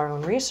tried to do our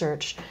own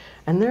research,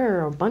 and there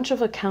are a bunch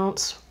of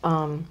accounts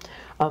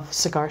of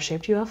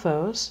cigar-shaped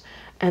UFOs,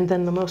 and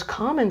then the most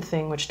common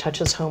thing, which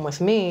touches home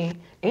with me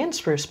and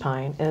Spruce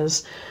Pine,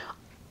 is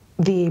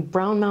the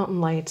Brown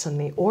Mountain Lights and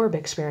the orb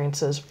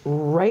experiences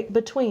right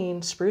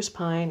between Spruce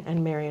Pine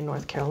and Marion,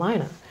 North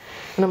Carolina.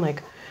 And I'm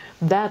like,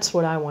 that's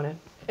what I want to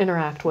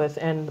interact with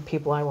and the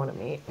people I want to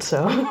meet.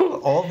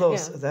 So all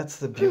those, that's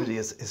the beauty,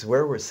 is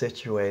where we're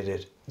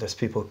situated. There's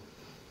people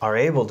are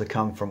able to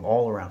come from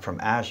all around, from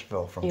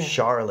Asheville, from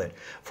Charlotte,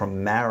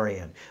 from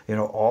Marion,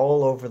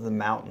 all over the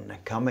mountain,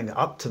 and coming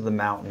up to the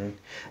mountain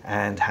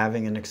and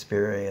having an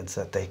experience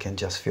that they can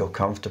just feel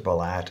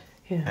comfortable at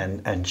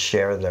and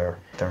share their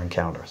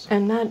encounters.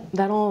 And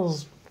that all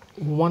is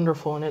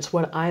wonderful, and it's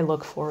what I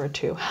look forward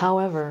to.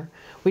 However,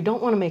 we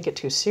don't want to make it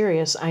too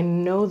serious. I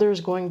know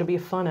there's going to be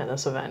fun at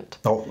this event.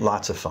 Oh,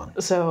 lots of fun.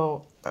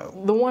 So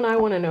the one I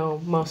want to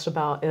know most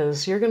about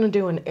is you're going to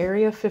do an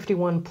Area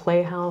 51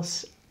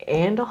 playhouse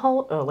and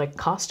a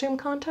costume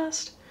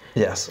contest?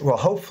 Yes. Well,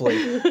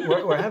 hopefully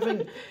we're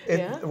having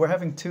we're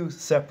having two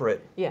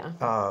separate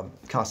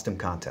costume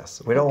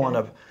contests. We don't want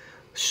to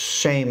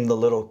shame the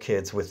little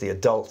kids with the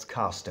adults'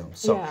 costumes.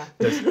 So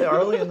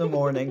early in the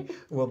morning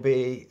will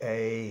be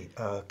a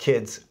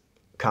kids'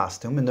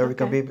 costume, and there are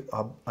going to be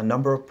a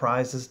number of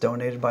prizes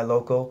donated by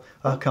local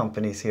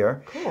companies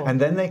here. Cool.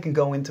 And then they can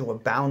go into a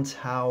bounce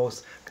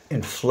house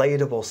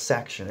inflatable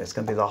section. It's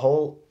going to be the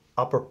whole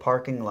upper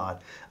parking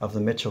lot of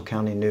the Mitchell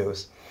County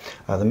News,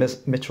 the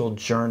Mitchell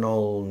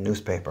Journal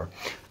newspaper,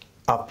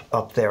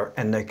 up there,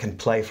 and they can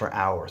play for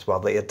hours while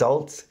the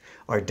adults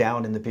are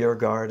down in the beer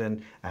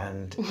garden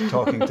and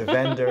talking to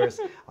vendors.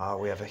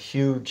 We have a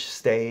huge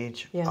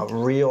stage, a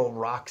real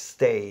rock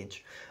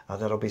stage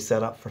that'll be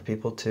set up for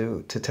people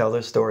to tell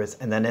their stories.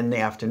 And then in the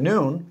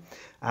afternoon,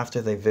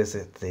 after they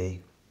visit the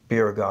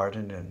beer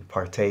garden and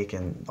partake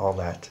in all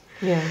that,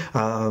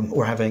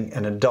 we're having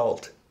an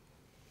adult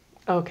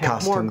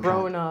costume, more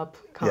grown-up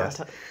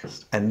contest.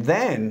 Yes. And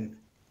then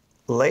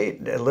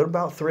late, a little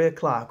about 3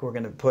 o'clock, we're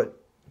going to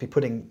be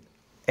putting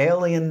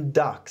alien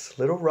ducks,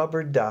 little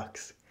rubber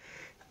ducks,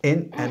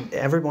 in, and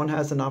everyone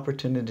has an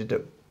opportunity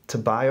to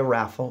buy a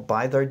raffle,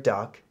 buy their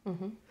duck,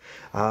 and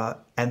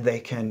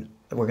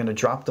we're going to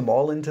drop them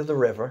all into the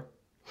river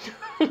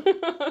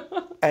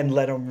and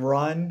let them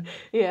run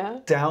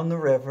down the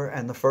river,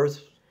 and the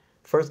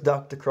first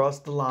duck to cross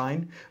the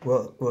line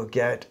we're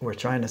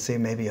trying to see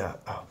maybe a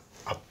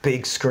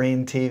big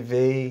screen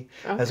TV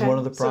as one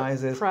of the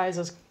prizes. So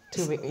prizes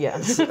to be,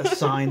 a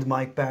signed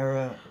Mike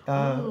Barra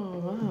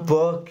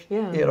book,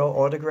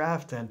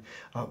 autographed, and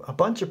a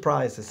bunch of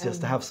prizes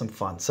just to have some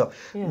fun. So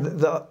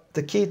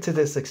the key to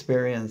this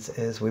experience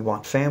is we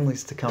want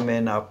families to come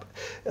in,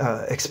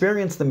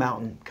 experience the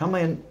mountain, come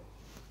in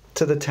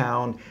to the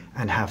town,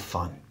 and have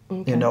fun.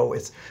 Okay. We know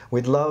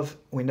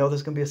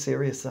there's going to be a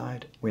serious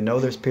side. We know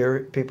there's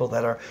people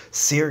that are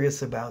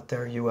serious about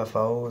their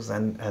UFOs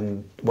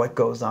and what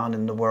goes on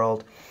in the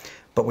world.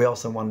 But we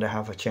also wanted to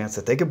have a chance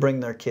that they could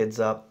bring their kids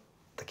up.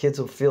 The kids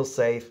will feel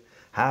safe,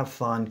 have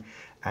fun,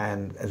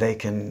 and they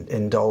can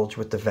indulge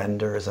with the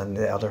vendors and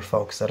the other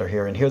folks that are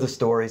here and hear the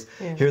stories,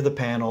 hear the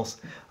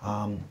panels.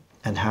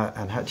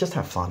 just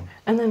have fun.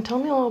 And then tell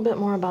me a little bit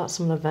more about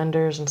some of the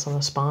vendors and some of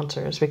the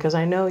sponsors, because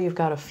I know you've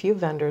got a few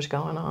vendors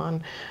going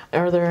on.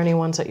 Are there any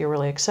ones that you're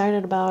really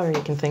excited about or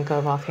you can think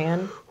of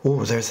offhand?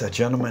 Oh, there's a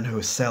gentleman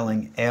who's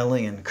selling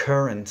alien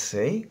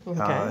currency.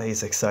 Okay.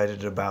 He's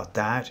excited about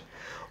that.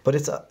 But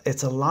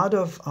it's a lot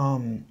of,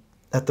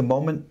 at the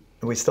moment,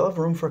 we still have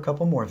room for a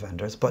couple more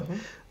vendors, but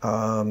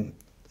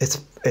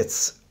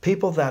it's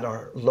people that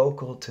are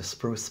local to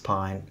Spruce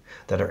Pine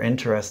that are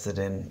interested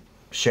in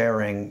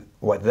sharing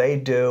what they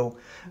do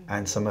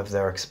and some of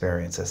their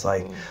experiences.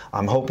 Like,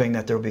 I'm hoping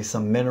that there'll be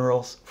some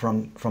minerals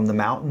from the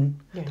mountain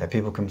that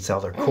people can sell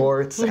their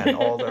quartz and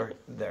all their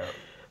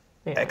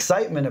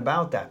excitement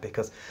about that,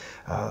 because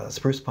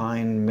Spruce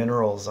Pine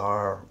minerals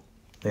are,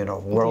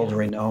 world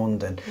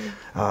renowned, and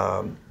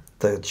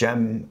the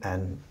gem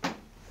and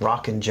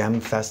rock and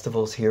gem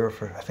festivals here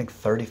for, I think,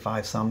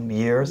 35 some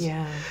years.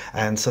 Yeah.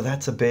 And so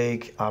that's a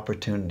big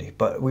opportunity.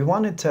 But we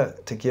wanted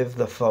to give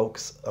the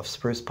folks of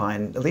Spruce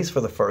Pine, at least for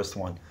the first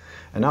one,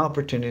 an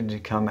opportunity to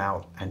come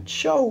out and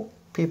show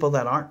people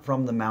that aren't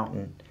from the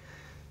mountain,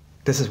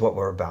 this is what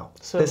we're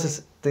about. So this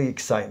is the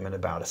excitement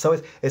about it.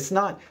 So it's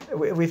not,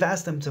 we've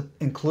asked them to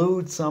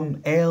include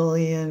some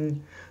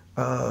alien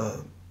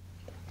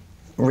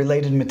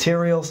related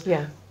materials,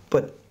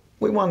 but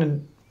we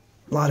wanted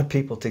a lot of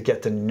people to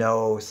get to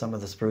know some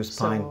of the Spruce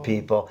Pine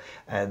people,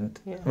 and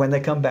when they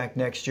come back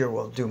next year,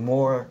 we'll do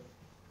more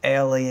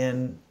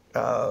alien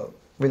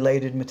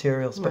related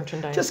materials, but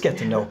just get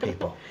to know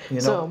people.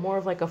 So more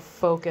of like a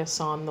focus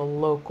on the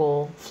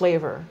local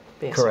flavor,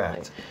 basically.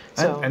 Correct.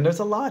 So, and there's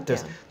a lot.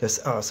 There's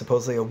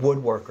supposedly a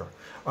woodworker.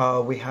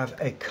 We have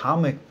a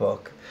comic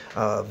book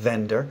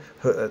vendor.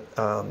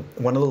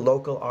 One of the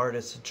local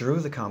artists drew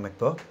the comic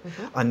book.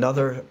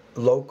 Another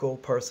local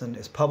person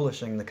is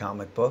publishing the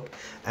comic book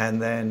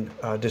and then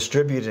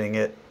distributing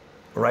it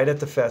right at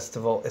the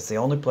festival. It's the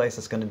only place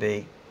it's going to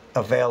be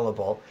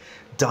available,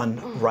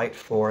 done right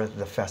for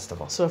the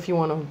festival. So if you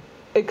want an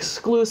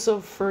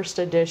exclusive first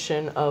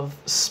edition of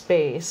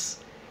Space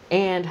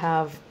and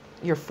have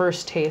your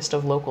first taste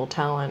of local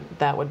talent,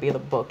 that would be the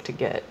book to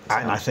get. So.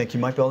 And I think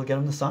you might be able to get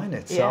them to sign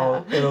it.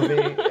 So it'll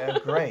be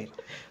great.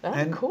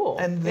 That's cool.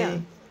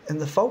 And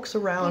the folks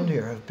around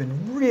here have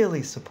been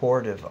really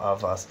supportive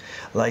of us.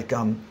 Like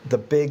the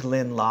Big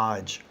Lynn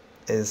Lodge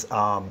is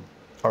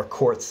our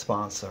court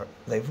sponsor.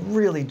 They've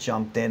really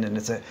jumped in, and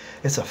it's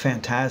a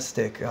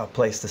fantastic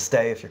place to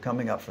stay if you're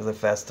coming up for the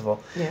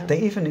festival. They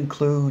even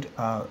include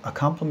a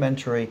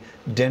complimentary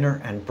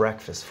dinner and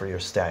breakfast for your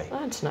stay.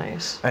 That's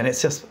nice. And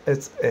it's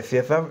if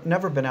you've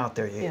never been out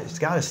there, you just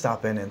got to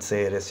stop in and see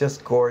it. It's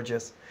just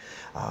gorgeous.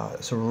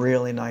 It's a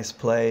really nice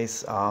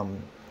place.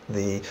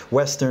 The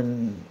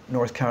Western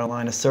North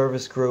Carolina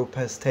Service Group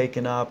has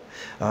taken up.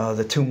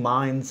 The two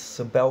mines,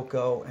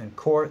 Sabelco and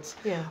Quartz,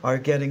 are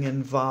getting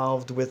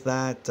involved with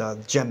that.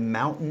 Gem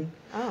Mountain.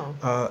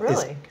 Oh,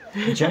 really?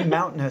 Gem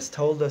Mountain has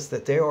told us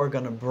that they are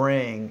going to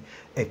bring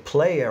a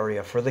play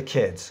area for the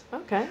kids.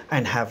 Okay.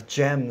 And have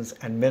gems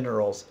and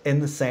minerals in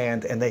the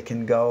sand, and they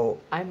can go.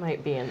 I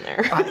might be in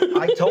there.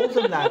 I told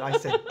them that. I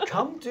said,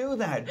 come do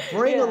that.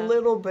 Bring a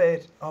little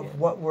bit of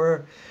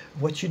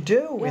what you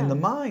do in the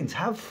mines.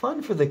 Have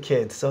fun for the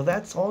kids. So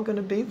that's all going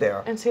to be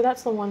there. And see,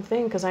 that's the one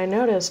thing, because I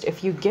noticed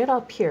if you get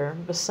up here,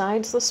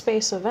 besides the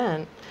space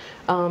event,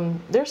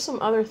 there's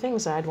some other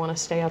things that I'd want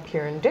to stay up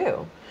here and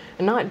do.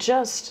 And not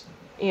just,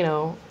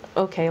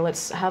 okay,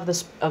 let's have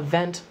this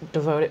event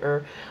devoted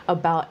or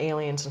about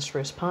aliens and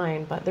Spruce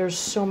Pine, but there's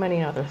so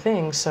many other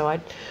things. So I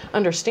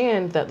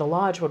understand that the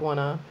lodge would want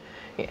to,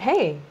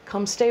 hey,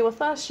 come stay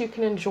with us. You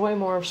can enjoy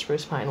more of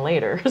Spruce Pine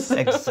later.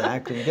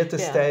 Exactly. You get to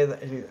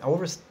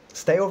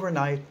stay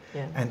overnight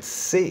and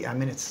see. I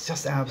mean, it's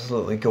just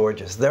absolutely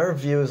gorgeous. Their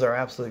views are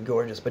absolutely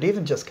gorgeous, but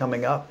even just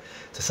coming up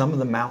to some of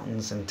the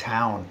mountains in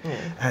town,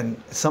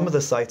 and some of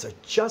the sites are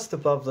just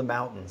above the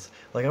mountains.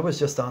 Like I was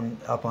just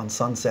up on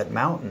Sunset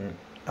Mountain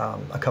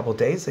a couple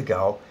days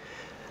ago,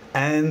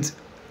 and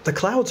the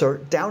clouds are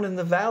down in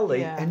the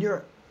valley, and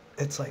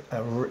it's like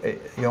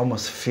you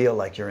almost feel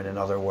like you're in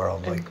another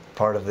world, like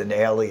part of an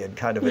alien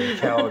kind of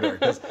encounter,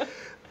 because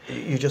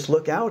you just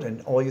look out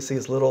and all you see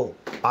is little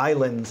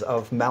islands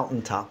of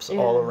mountaintops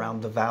all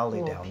around the valley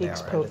down there.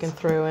 Peaks poking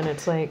through, and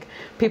it's like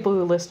people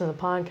who listen to the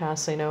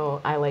podcast, they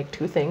know I like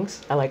two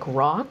things. I like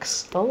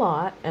rocks a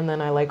lot, and then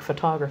I like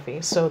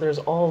photography. So there's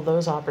all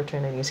those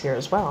opportunities here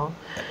as well.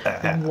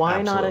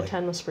 Why not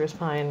attend the Spruce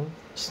Pine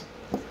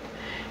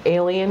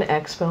Alien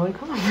Expo and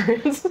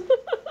Conference?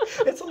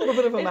 It's a little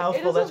bit of a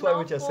mouthful. That's why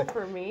we just say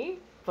for me,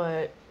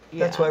 but.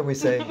 Yeah. That's why we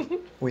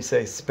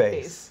say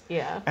space.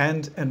 Yeah.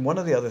 And one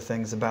of the other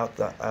things about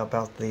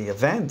the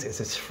event is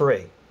it's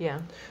free.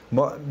 Yeah.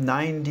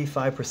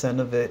 95%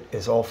 of it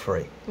is all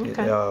free. Okay.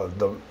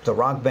 The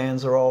rock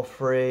bands are all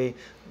free.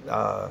 You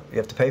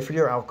have to pay for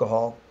your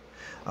alcohol.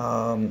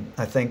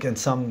 I think in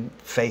some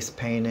face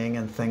painting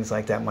and things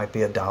like that might be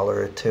 $1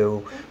 or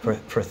 $2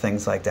 for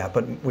things like that.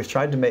 But we've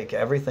tried to make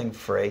everything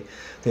free.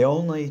 The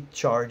only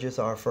charges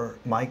are for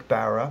Mike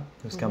Barra,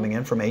 who's coming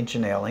in from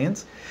Ancient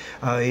Aliens.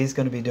 He's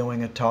going to be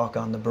doing a talk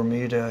on the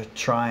Bermuda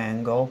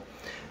Triangle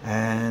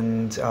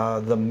and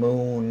the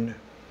moon,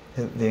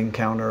 the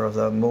encounter of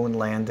the moon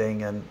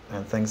landing and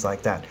things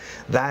like that.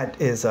 That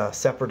is a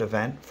separate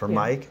event for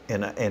Mike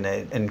in an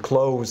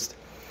enclosed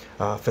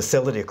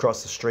facility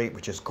across the street,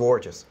 which is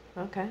gorgeous.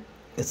 Okay.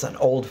 It's an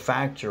old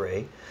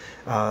factory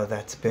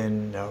that's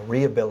been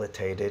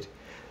rehabilitated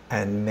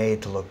and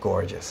made to look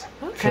gorgeous.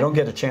 Okay. If you don't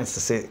get a chance to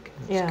see it,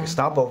 Yeah.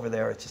 stop over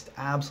there. It's just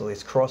absolutely,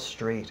 it's cross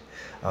street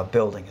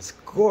building. It's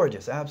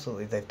gorgeous,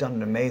 absolutely. They've done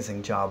an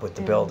amazing job with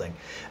the building.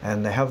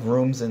 And they have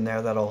rooms in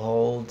there that'll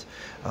hold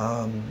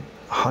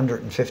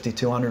 150,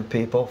 200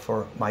 people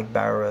for Mike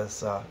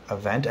Barra's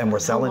event. And we're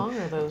selling. How long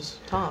are those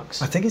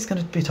talks? I think he's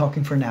going to be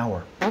talking for an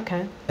hour.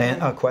 Okay.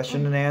 And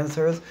question and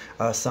answers,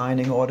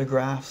 signing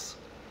autographs,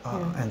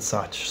 and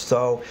such.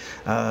 So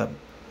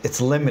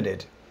it's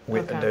limited.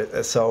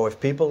 Okay. So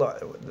if people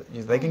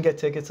they can get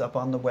tickets up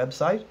on the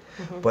website,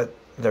 but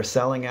they're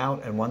selling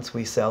out, and once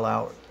we sell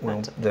out,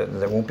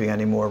 there won't be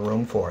any more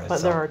room for it.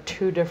 But there are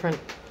two different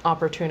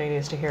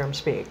opportunities to hear him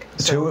speak.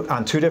 So.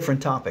 On two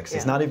different topics.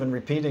 He's not even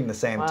repeating the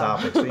same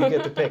topic, so you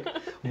get to pick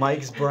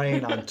Mike's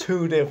brain on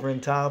two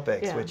different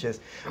topics, which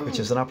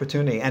is an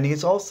opportunity. And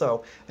he's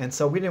also, and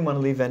so we didn't want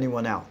to leave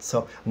anyone out.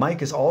 So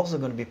Mike is also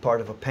going to be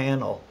part of a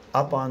panel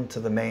up onto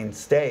the main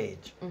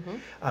stage,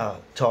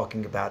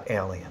 talking about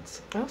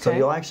aliens. Okay. So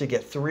you'll actually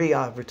get 3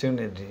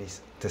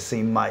 opportunities to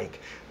see Mike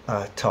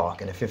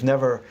talk. And if you've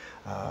never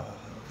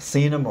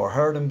seen him or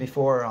heard him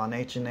before on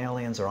Ancient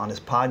Aliens or on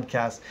his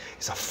podcast,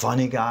 he's a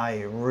funny guy.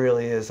 He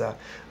really is a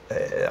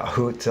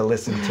hoot to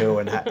listen to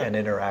and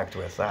interact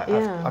with.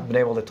 I've been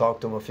able to talk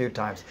to him a few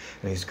times,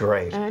 and he's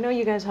great. And I know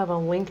you guys have a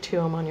link to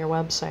him on your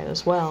website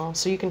as well,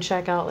 so you can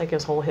check out like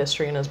his whole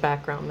history and his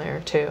background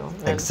there too.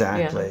 And,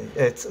 exactly.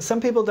 It's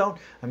some people don't.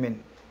 I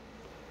mean,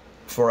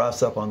 for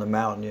us up on the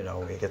mountain, you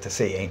know, we get to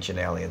see Ancient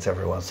Aliens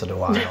every once in a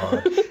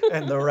while,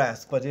 and the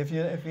rest. But if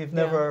you've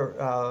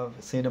never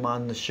seen him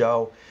on the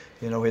show,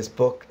 you know, his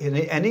book,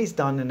 and he's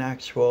done an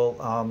actual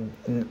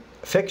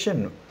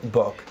fiction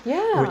book,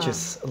 which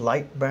is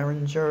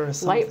Lightbringer or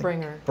something.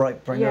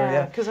 Lightbringer,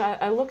 yeah. Because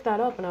I looked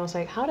that up and I was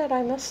like, how did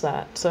I miss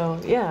that? So,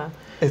 yeah.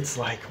 It's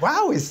like,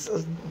 wow, he's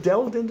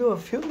delved into a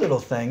few little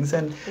things,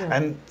 and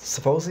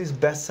suppose he's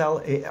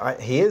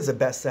he is a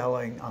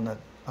best-selling on the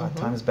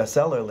Times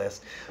bestseller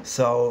list.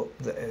 So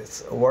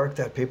it's work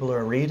that people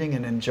are reading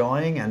and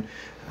enjoying, and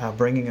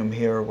bringing him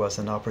here was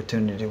an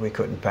opportunity we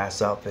couldn't pass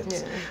up.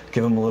 It's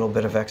give him a little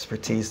bit of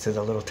expertise to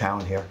the little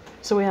town here.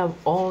 So we have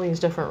all these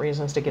different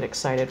reasons to get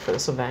excited for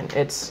this event.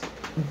 It's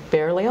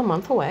barely a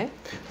month away.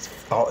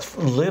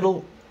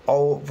 Little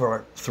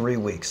over 3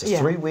 weeks. It's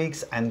 3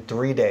 weeks and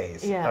 3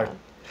 days. Yeah.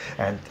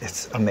 And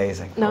it's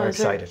amazing. Now, we're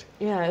excited.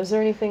 Is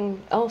there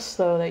anything else,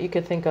 though, that you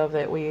could think of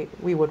that we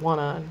would want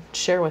to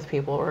share with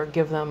people or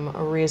give them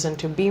a reason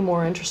to be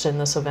more interested in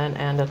this event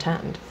and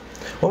attend?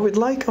 Well, we'd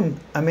like them.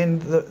 I mean,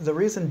 the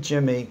reason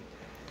Jimmy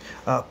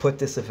put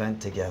this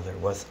event together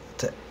was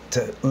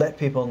to let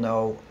people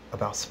know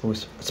about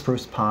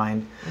spruce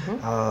pine.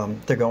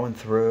 They're going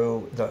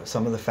through,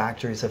 some of the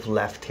factories have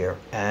left here,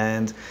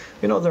 and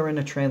you know, they're in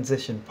a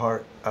transition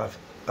part of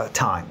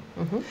time.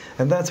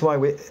 And that's why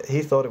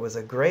he thought it was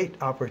a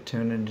great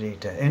opportunity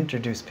to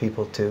introduce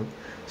people to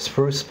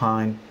spruce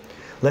pine,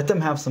 let them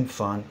have some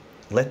fun,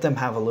 let them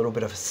have a little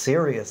bit of a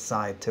serious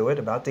side to it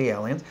about the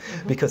aliens,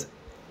 because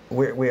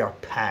we are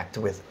packed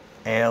with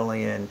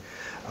alien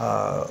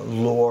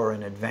lore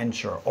and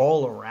adventure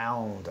all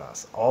around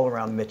us, all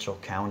around Mitchell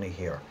County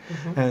here.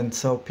 And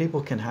so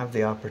people can have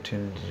the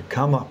opportunity to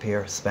come up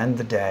here, spend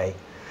the day,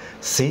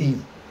 see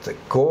the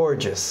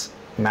gorgeous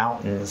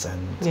mountains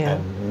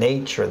and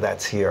nature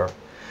that's here,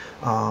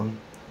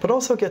 but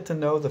also get to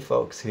know the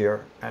folks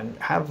here and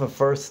have a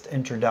first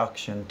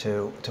introduction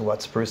to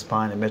what spruce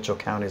pine and Mitchell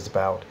County is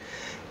about,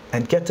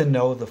 and get to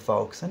know the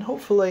folks. And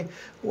hopefully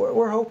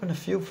we're hoping a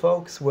few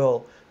folks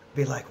will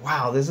be like,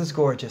 wow, this is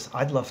gorgeous,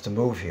 I'd love to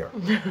move here.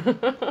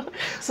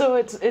 So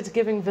it's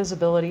giving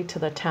visibility to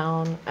the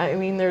town. I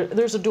mean,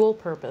 there's a dual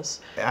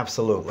purpose.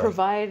 Absolutely.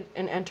 Provide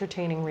an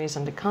entertaining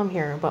reason to come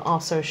here, but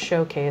also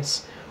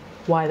showcase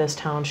why this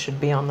town should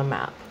be on the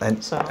map.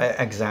 And so.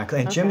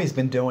 Exactly. And Jimmy's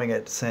been doing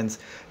it since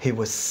he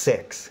was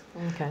 6.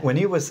 Okay. When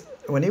he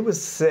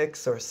was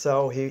 6 or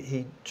so,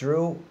 he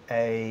drew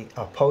a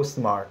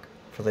postmark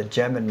for the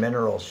Gem and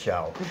Minerals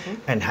show,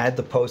 and had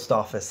the post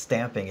office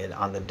stamping it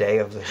on the day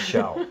of the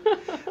show.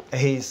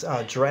 He's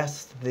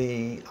dressed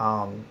the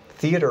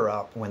theater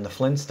up when the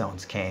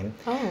Flintstones came.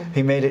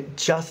 He made it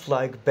just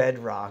like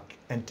Bedrock,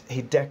 and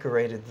he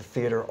decorated the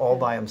theater all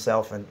by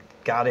himself and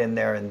got in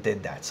there and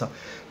did that. So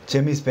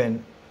Jimmy's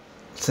been,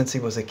 since he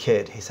was a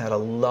kid, he's had a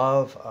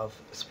love of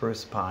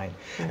spruce pine,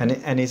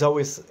 and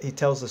he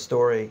tells the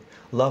story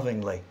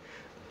lovingly.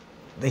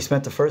 He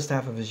spent the first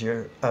half of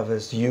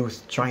his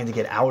youth trying to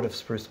get out of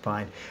spruce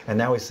pine, and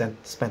now he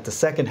spent the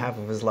second half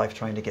of his life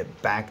trying to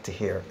get back to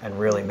here and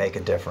really make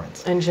a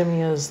difference. And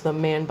Jimmy is the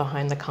man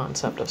behind the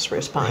concept of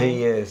spruce pine.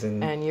 He is.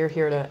 And you're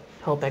here to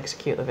help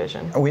execute the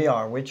vision. We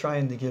are. We're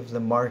trying to give the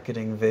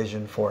marketing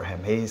vision for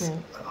him. He's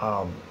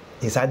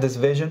had this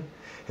vision.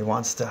 He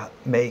wants to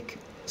make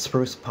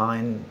spruce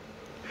pine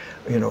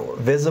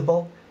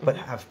visible, but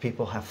have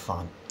people have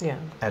fun. Yeah.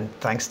 And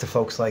thanks to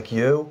folks like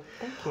you,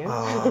 Thank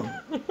you.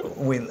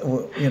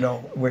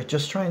 we're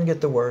just trying to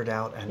get the word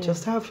out and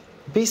just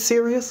be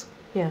serious,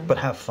 but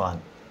have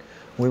fun.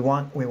 We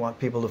want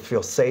people to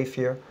feel safe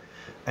here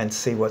and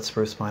see what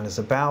Spruce Pine is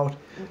about,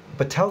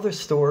 but tell their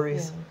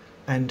stories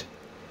and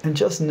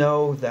just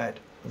know that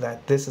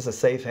this is a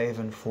safe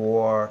haven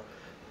for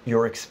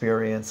your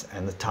experience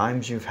and the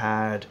times you've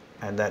had,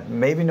 and that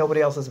maybe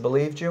nobody else has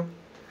believed you,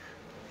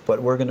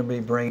 but we're going to be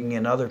bringing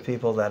in other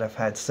people that have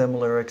had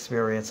similar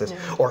experiences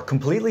or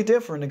completely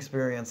different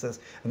experiences,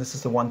 and this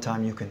is the one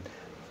time you can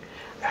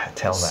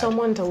tell that.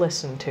 Someone to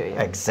listen to you.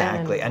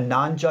 Exactly, and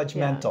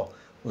non-judgmental.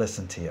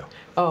 Listen to you.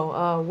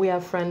 We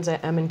have friends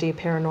at M&D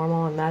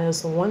Paranormal, and that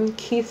is the one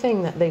key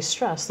thing that they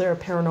stress. They're a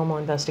paranormal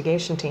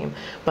investigation team,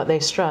 but they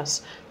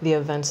stress the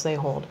events they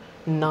hold.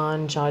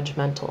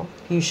 Non-judgmental.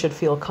 You should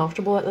feel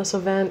comfortable at this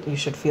event. You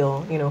should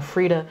feel,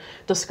 free to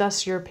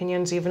discuss your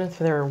opinions, even if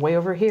they're way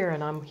over here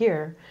and I'm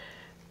here.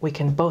 We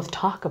can both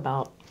talk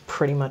about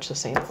pretty much the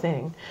same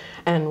thing.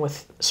 And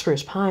with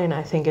Spruce Pine,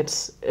 I think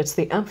it's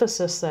the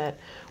emphasis that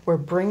we're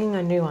bringing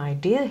a new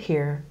idea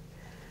here,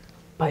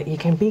 but you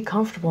can be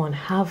comfortable and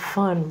have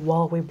fun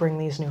while we bring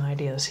these new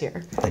ideas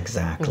here.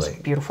 Exactly. It's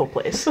a beautiful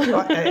place.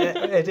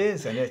 It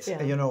is, and it's,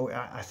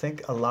 I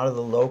think a lot of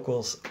the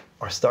locals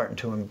are starting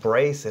to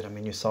embrace it. I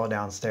mean, you saw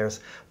downstairs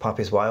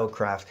Poppy's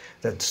Wildcraft,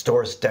 the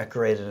store's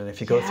decorated, and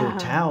if you go through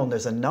town,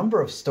 there's a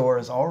number of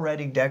stores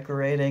already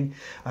decorating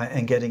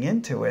and getting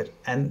into it.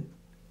 And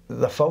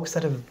the folks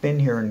that have been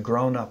here and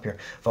grown up here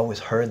have always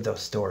heard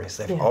those stories.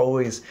 They've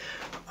always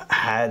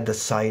had the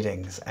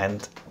sightings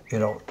and,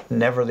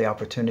 never the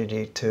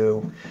opportunity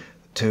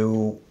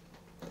to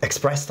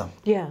express them.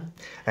 Yeah.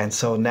 And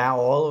so now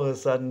all of a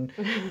sudden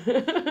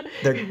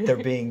they're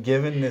being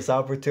given this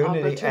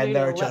opportunity and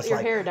they're just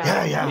like,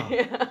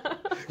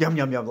 yum,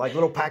 yum, yum, like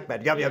little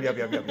Pac-Man, yum, yum, yum,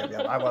 yum, yum, yum,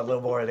 yum. I want a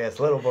little more of this,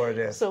 a little more of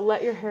this. So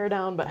let your hair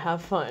down, but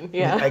have fun.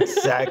 Yeah.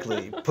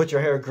 Exactly. Put your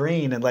hair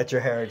green and let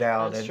your hair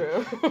down. That's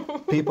and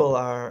true. People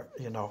are,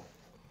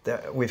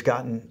 we've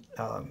gotten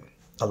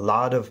a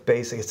lot of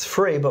basic. It's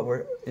free, but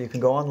you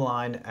can go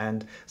online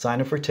and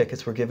sign up for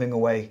tickets. We're giving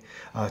away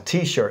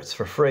T-shirts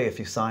for free if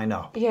you sign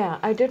up. Yeah,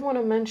 I did want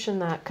to mention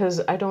that because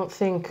I don't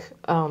think,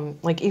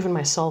 even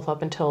myself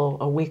up until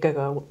a week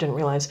ago, didn't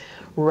realize,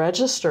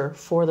 register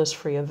for this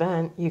free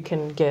event. You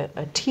can get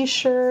a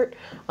T-shirt.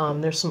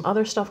 There's some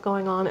other stuff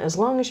going on as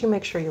long as you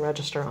make sure you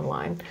register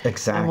online.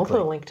 Exactly. And we'll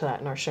put a link to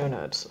that in our show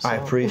notes. So. I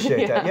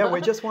appreciate that. Yeah,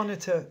 we just wanted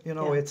to,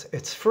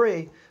 it's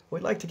free.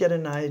 We'd like to get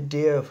an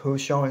idea of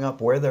who's showing up,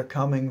 where they're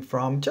coming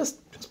from, just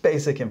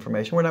basic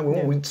information. We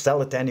won't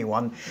sell it to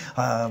anyone.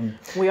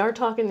 We are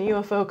talking the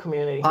UFO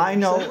community. I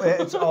know,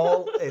 it's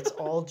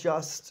all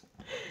just.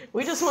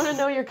 We just want to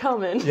know you're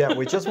coming. Yeah,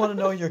 we just want to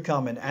know you're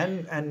coming,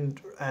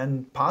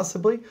 and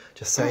possibly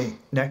just say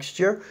next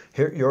year,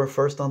 here you're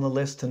first on the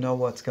list to know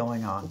what's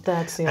going on.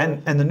 That's the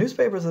and the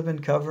newspapers have been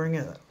covering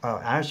it.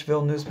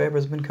 Asheville newspaper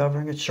has been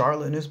covering it.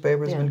 Charlotte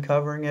newspaper has been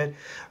covering it.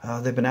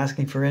 They've been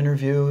asking for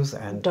interviews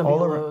and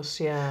all around.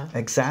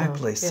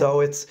 Exactly.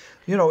 So it's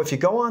if you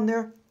go on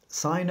there,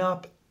 sign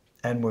up,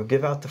 and we'll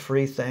give out the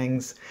free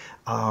things.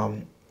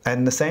 And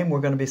the same,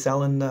 we're going to be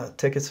selling the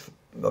tickets.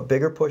 A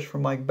bigger push for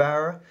Mike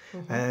Barra,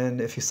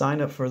 and if you sign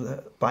up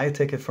buy a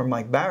ticket for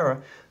Mike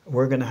Barra,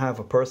 we're going to have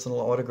a personal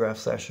autograph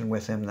session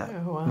with him.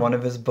 One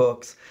of his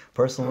books,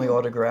 personally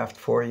autographed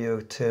for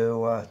you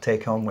to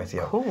take home with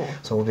you. Cool.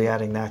 So we'll be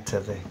adding that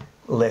to the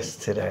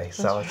list today.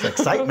 So it's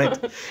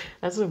excitement.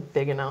 That's a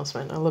big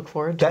announcement. I look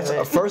forward to it. That's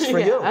a first for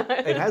you.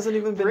 It hasn't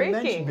even been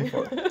mentioned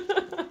before.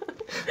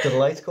 Did the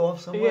lights go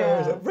off somewhere? Yeah.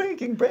 Or is it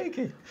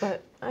breaking?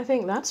 But I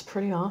think that's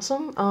pretty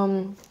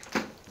awesome.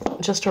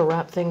 Just to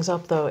wrap things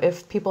up, though,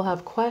 if people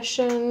have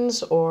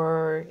questions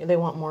or they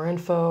want more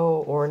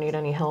info or need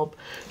any help,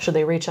 should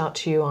they reach out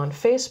to you on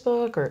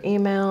Facebook or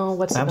email?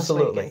 What's the best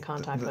way to get in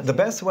contact with you? The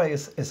best way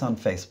is on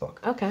Facebook.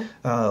 Okay.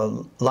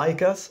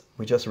 Like us.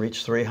 We just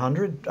reached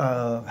 300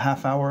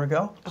 half hour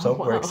ago, so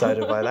we're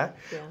excited by that.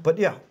 But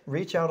yeah,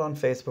 reach out on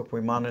Facebook.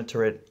 We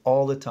monitor it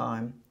all the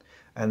time.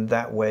 And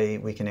that way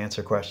we can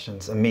answer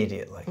questions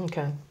immediately.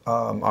 Okay.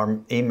 Our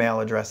email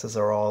addresses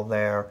are all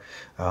there.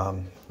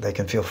 They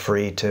can feel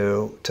free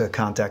to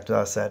contact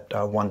us at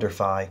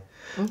Wonderfy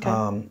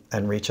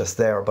and reach us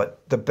there.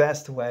 But the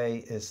best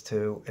way is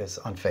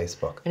on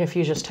Facebook. And if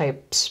you just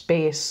type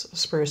space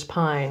Spruce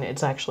Pine,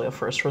 it's actually a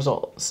first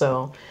result.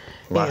 So,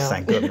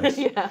 thank goodness.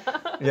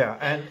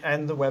 Yeah,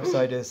 and the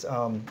website is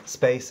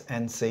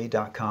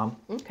spacenc.com.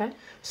 Okay.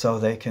 So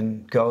they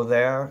can go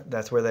there.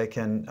 That's where they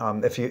can,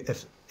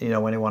 if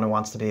anyone who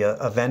wants to be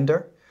a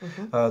vendor,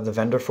 the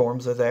vendor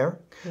forms are there.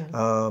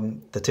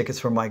 The tickets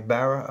for Mike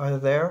Barra are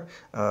there.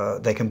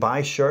 They can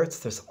buy shirts.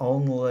 There's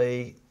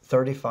only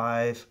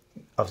 35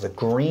 of the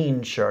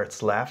green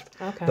shirts left.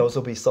 Okay. Those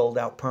will be sold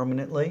out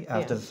permanently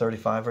after the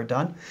 35 are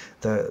done.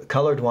 The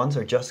colored ones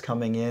are just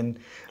coming in.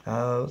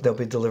 They'll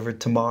be delivered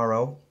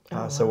tomorrow.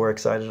 So we're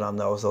excited on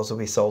those. Those will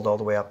be sold all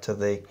the way up to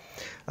the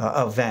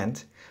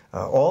event.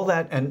 All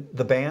that, and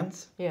the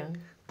bands. Yeah.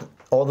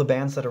 all the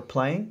bands that are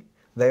playing,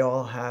 they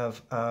all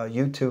have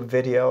YouTube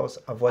videos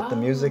of what the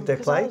music they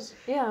play.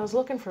 I was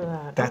looking for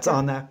that. That's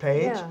on that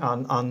page,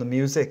 on the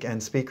music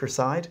and speaker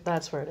side.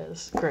 That's where it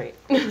is. Great.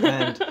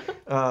 And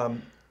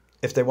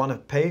if they want to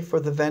pay for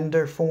the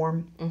vendor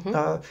form,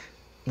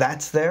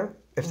 that's there.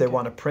 If they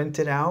want to print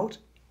it out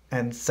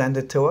and send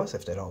it to us,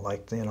 if they don't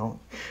like, the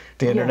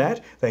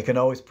internet, they can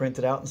always print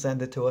it out and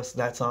send it to us.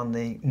 That's on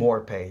the More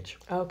page.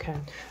 Okay.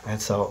 And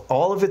so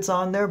all of it's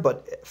on there,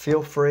 but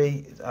feel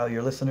free,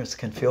 your listeners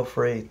can feel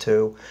free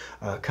to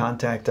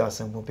contact us,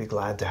 and we'll be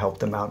glad to help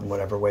them out in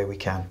whatever way we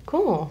can.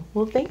 Cool.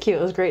 Well, thank you.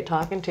 It was great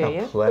talking to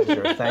you. A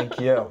pleasure. Thank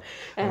you.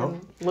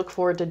 And look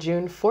forward to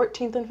June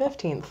 14th and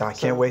 15th. I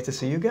can't wait to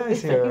see you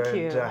guys here Thank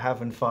and you.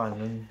 having fun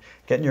and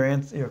getting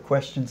your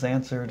questions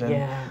answered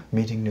and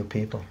meeting new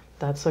people.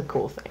 That's a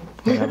cool thing.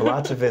 We have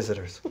lots of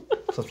visitors.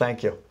 So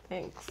thank you.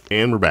 Thanks.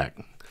 And we're back.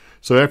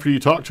 So after you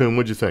talked to him,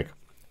 what'd you think?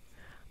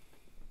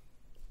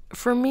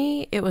 For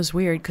me, it was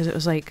weird because it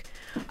was like,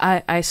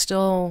 I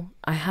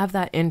have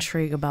that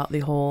intrigue about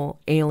the whole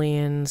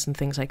aliens and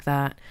things like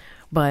that,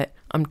 but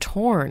I'm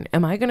torn.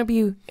 Am I going to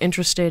be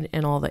interested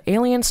in all the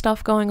alien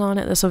stuff going on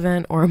at this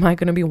event, or am I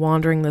going to be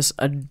wandering this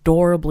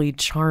adorably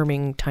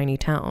charming tiny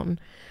town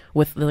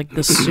with like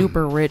the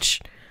super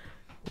rich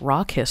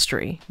rock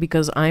history,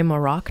 because I'm a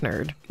rock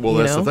nerd. Well,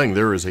 that's the thing.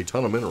 There is a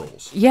ton of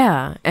minerals.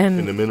 Yeah, and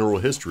in the mineral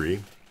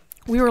history.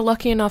 We were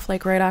lucky enough,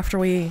 like right after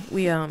we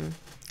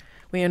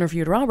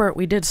interviewed Robert,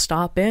 we did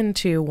stop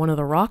into one of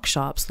the rock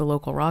shops, the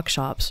local rock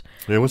shops.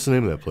 Yeah, what's the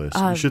name of that place?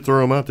 You should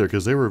throw them out there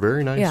because they were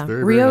very nice,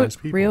 very nice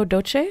people. Rio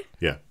Doce?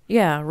 Yeah.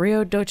 Yeah,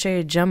 Rio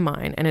Doce Gem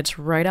Mine, and it's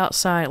right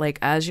outside, like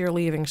as you're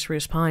leaving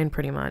Spruce Pine,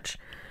 pretty much.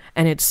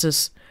 And it's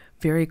this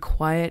very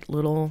quiet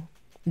little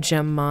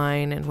gem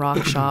mine and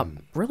rock shop,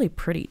 really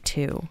pretty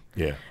too.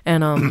 Yeah.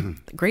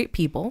 And great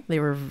people. They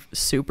were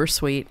super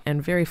sweet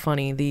and very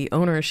funny. The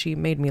owner, she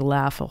made me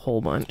laugh a whole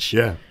bunch.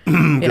 Yeah.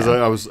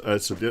 Because I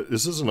said,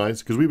 this is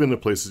nice, because we've been to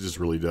places just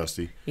really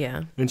dusty.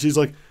 Yeah. And she's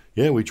like,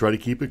 yeah, we try to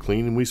keep it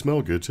clean and we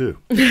smell good too.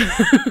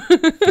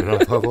 And I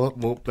thought,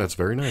 well, that's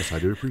very nice. I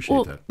do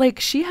appreciate that. Like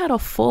she had a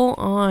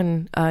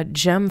full-on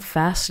gem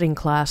fasting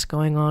class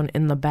going on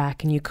in the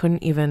back, and you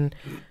couldn't even,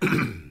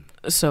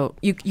 so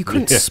you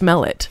couldn't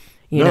smell it.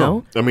 You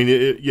know? I mean,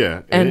 it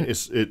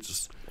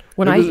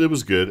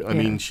was good. I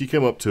mean, she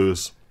came up to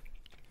us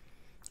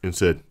and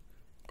said,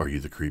 "Are you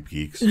the Creep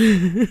Geeks?"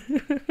 And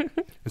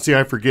see,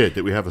 I forget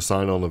that we have a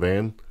sign on the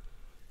van,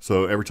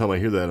 so every time I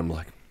hear that, I'm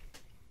like,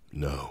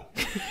 "No."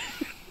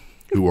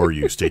 Who are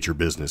you? State your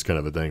business, kind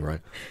of a thing,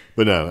 right?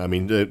 But no, I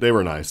mean, they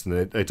were nice,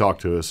 and they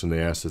talked to us, and they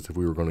asked us if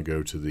we were going to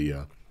go to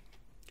the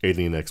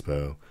Alien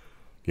Expo,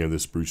 the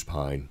Spruce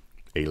Pine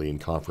Alien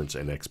Conference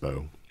and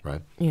Expo,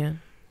 right? Yeah.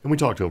 And we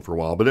talked to them for a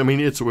while, but I mean,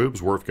 it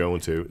was worth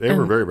going to. They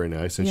were very, very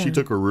nice, and she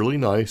took a really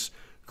nice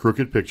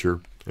crooked picture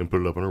and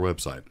put it up on her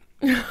website.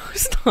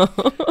 Stop.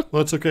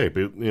 Well, it's okay,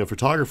 but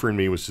photographer in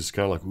me was just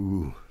kind of like,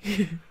 ooh.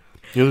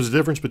 There's a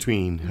difference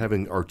between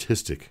having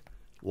artistic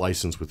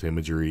license with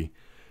imagery,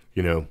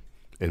 and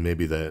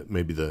maybe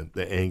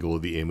the angle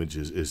of the image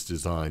is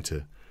designed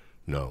to.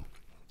 No,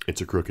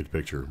 it's a crooked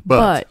picture,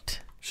 but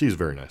she's a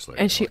very nice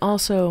lady, and she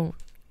also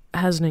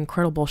has an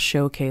incredible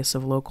showcase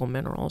of local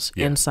minerals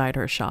inside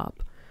her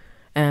shop.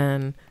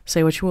 And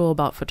say what you will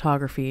about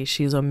photography,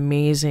 she's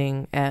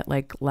amazing at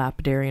like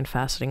lapidary and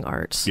faceting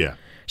arts. Yeah,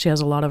 she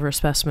has a lot of her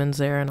specimens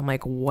there, and I'm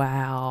like,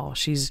 wow,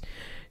 she's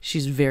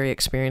very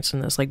experienced in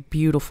this, like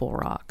beautiful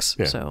rocks.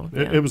 Yeah. So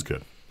it was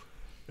good.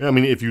 I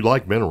mean, if you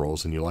like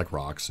minerals and you like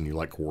rocks and you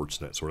like quartz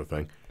and that sort of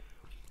thing,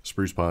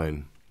 Spruce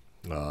Pine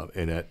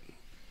in that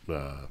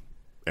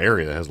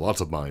area that has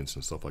lots of mines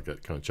and stuff like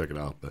that, kind of check it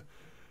out.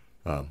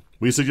 But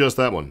we suggest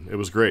that one. It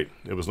was great.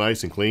 It was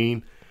nice and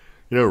clean.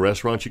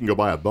 Restaurants, you can go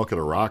buy a bucket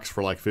of rocks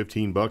for like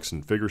 $15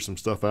 and figure some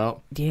stuff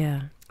out.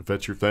 Yeah. If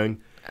that's your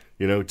thing.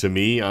 To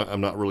me, I'm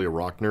not really a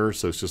rock nerd,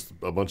 so it's just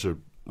a bunch of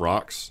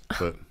rocks,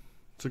 but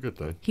it's a good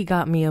thing. He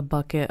got me a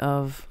bucket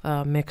of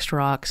mixed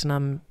rocks, and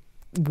I'm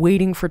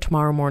waiting for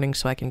tomorrow morning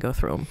so I can go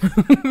through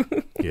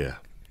them. Yeah.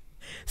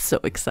 So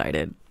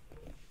excited.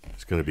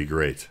 It's going to be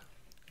great.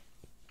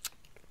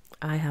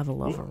 I have a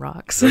love of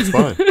rocks. That's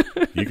fine.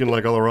 You can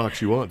like all the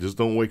rocks you want. Just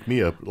don't wake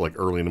me up like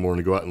early in the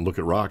morning to go out and look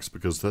at rocks,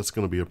 because that's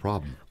going to be a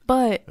problem.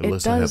 But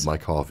unless I have my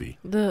coffee.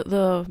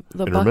 And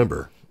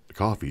remember, the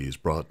coffee is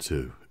brought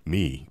to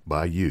me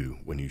by you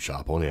when you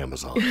shop on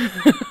Amazon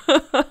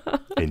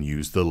and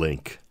use the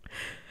link.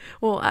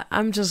 Well,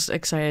 I'm just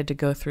excited to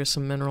go through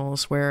some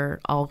minerals where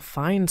I'll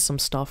find some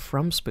stuff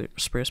from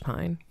Spruce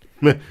Pine.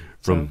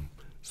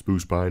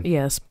 Spruce Pine?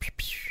 Yes.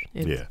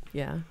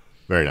 Yeah.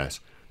 Very nice.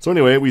 So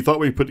anyway, we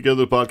thought we'd put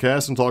together the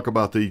podcast and talk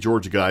about the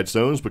Georgia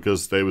Guidestones,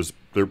 because they was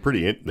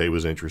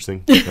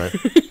interesting, right?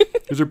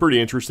 Because they're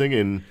pretty interesting,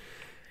 and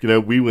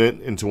we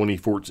went in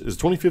 2014. Is it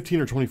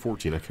 2015 or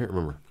 2014? I can't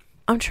remember.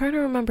 I'm trying to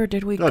remember.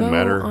 Did we Doesn't go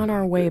matter. On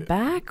our way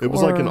back? It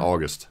was like in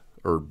August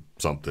or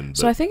something.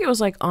 So I think it was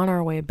like on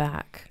our way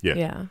back. Yeah.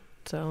 Yeah.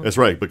 So that's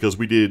right, because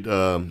we did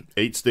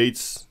 8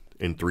 states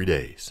in 3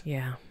 days.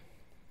 Yeah.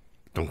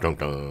 Dun, dun,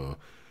 dun.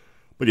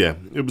 But yeah,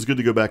 it was good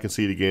to go back and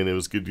see it again. It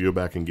was good to go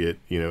back and get,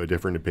 a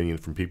different opinion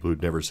from people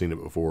who'd never seen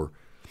it before.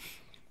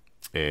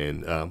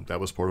 And that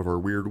was part of our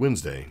Weird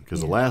Wednesday. Because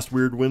the last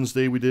Weird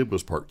Wednesday we did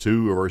was part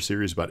 2 of our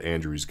series about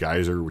Andrew's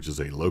Geyser, which is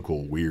a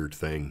local weird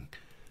thing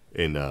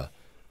in the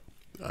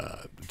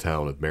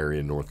town of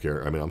Marion,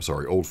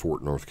 Old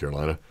Fort, North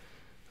Carolina.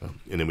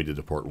 And then we did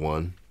the part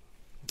 1.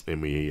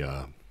 And we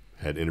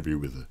had an interview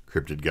with a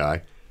cryptid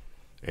guy.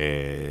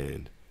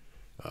 And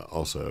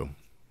also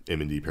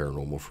M&D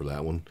Paranormal for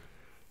that one.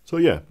 So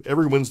yeah,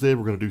 every Wednesday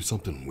we're going to do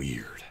something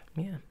weird.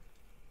 Yeah.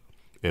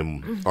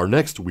 And our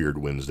next Weird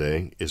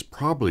Wednesday is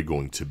probably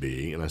going to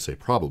be, and I say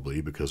probably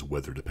because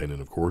weather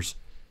dependent, of course,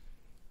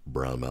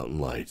 Brown Mountain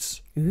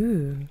Lights.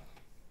 Ooh.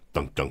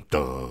 Dun, dun,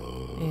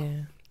 dun.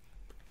 Yeah.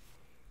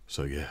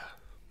 So yeah,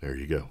 there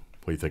you go.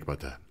 What do you think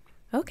about that?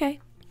 Okay.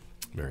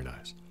 Very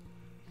nice.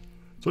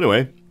 So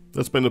anyway,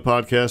 that's been the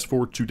podcast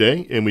for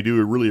today, and we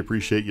do really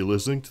appreciate you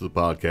listening to the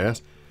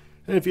podcast.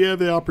 And if you have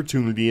the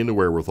opportunity and the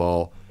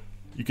wherewithal,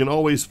 you can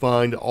always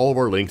find all of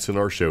our links in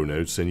our show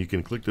notes, and you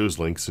can click those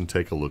links and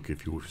take a look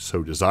if you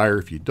so desire.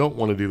 If you don't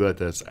want to do that,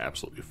 that's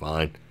absolutely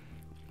fine.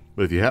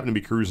 But if you happen to be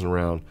cruising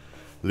around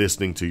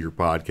listening to your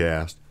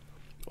podcast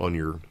on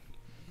your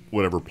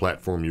whatever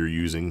platform you're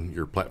using,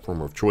 your platform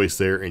of choice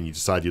there, and you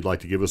decide you'd like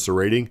to give us a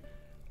rating,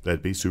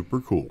 that'd be super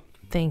cool.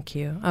 Thank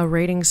you.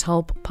 Ratings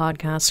help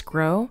podcasts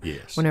grow.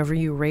 Yes. Whenever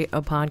you rate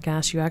a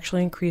podcast, you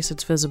actually increase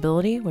its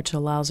visibility, which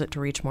allows it to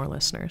reach more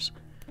listeners.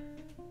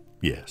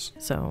 Yes.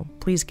 So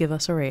please give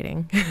us a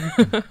rating.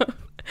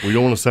 We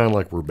don't want to sound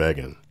like we're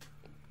begging.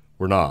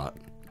 We're not.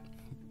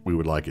 We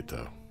would like it,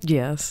 though.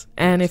 Yes.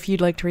 And if you'd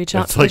like to reach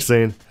out It's like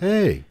saying,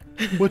 hey,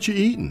 what you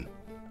eating?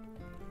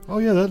 Oh,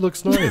 yeah, that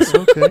looks nice.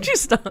 Okay. Would you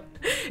stop?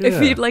 Yeah.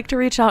 If you'd like to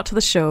reach out to the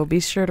show, be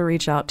sure to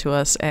reach out to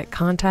us at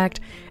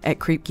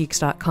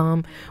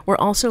contact@creepgeeks.com. We're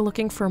also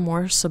looking for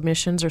more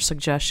submissions or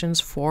suggestions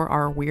for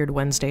our Weird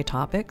Wednesday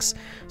topics.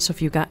 So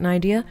if you've got an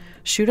idea,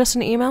 shoot us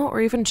an email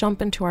or even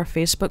jump into our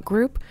Facebook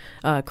group,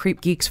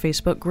 CreepGeeks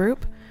Facebook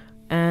group,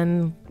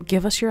 and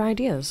give us your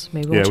ideas.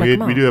 Maybe we'll check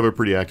them out. We do have a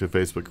pretty active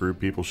Facebook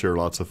group. People share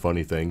lots of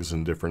funny things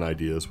and different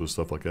ideas with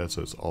stuff like that,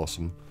 so it's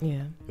awesome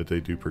that they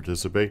do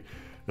participate.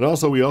 And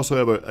also, we also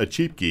have a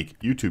Cheap Geek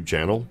YouTube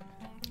channel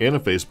and a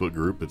Facebook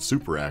group. It's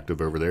super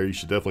active over there. You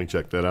should definitely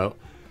check that out.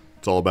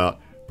 It's all about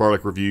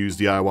product reviews,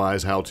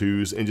 DIYs,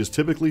 how-tos, and just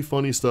typically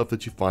funny stuff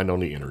that you find on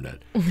the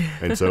internet.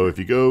 And so if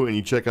you go and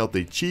you check out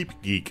the Cheap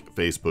Geek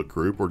Facebook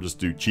group, or just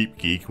do Cheap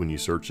Geek when you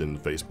search in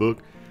Facebook,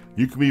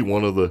 you can be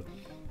one of the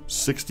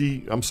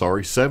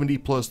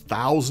 70+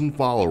 thousand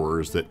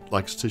followers that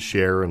likes to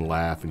share and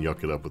laugh and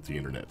yuck it up with the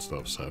internet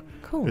stuff. So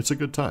cool. It's a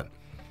good time.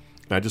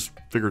 And I just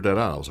figured that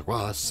out. I was like,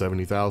 wow, that's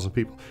 70,000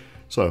 people.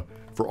 So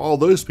for all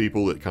those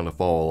people that kind of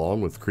follow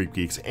along with Creep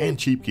Geeks and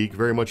Cheap Geek,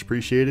 very much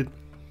appreciated.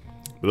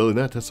 But other than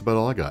that, that's about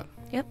all I got.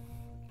 Yep.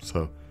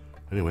 So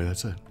anyway,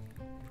 that's it.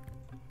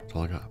 That's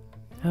all I got.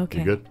 Okay.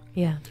 You good?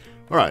 Yeah.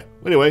 All right.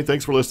 Anyway,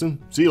 thanks for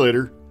listening. See you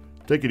later.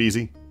 Take it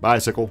easy.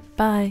 Bicycle.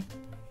 Bye.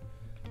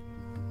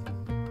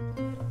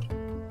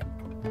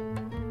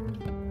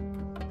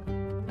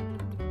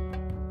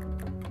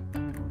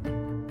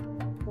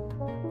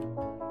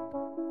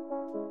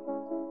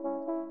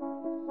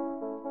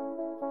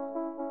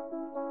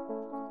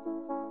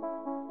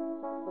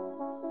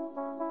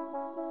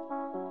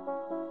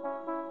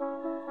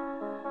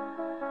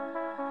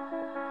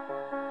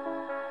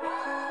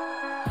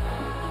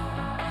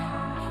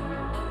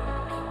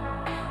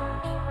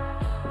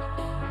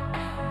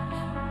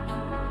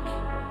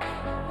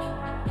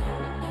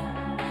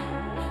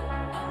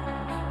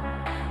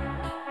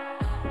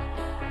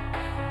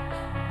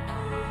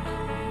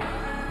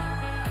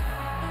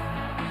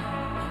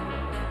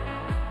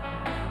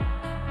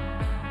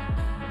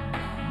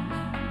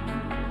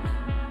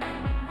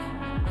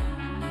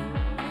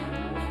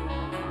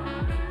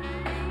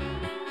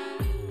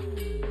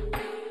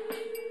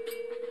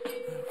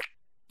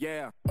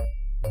 Yeah.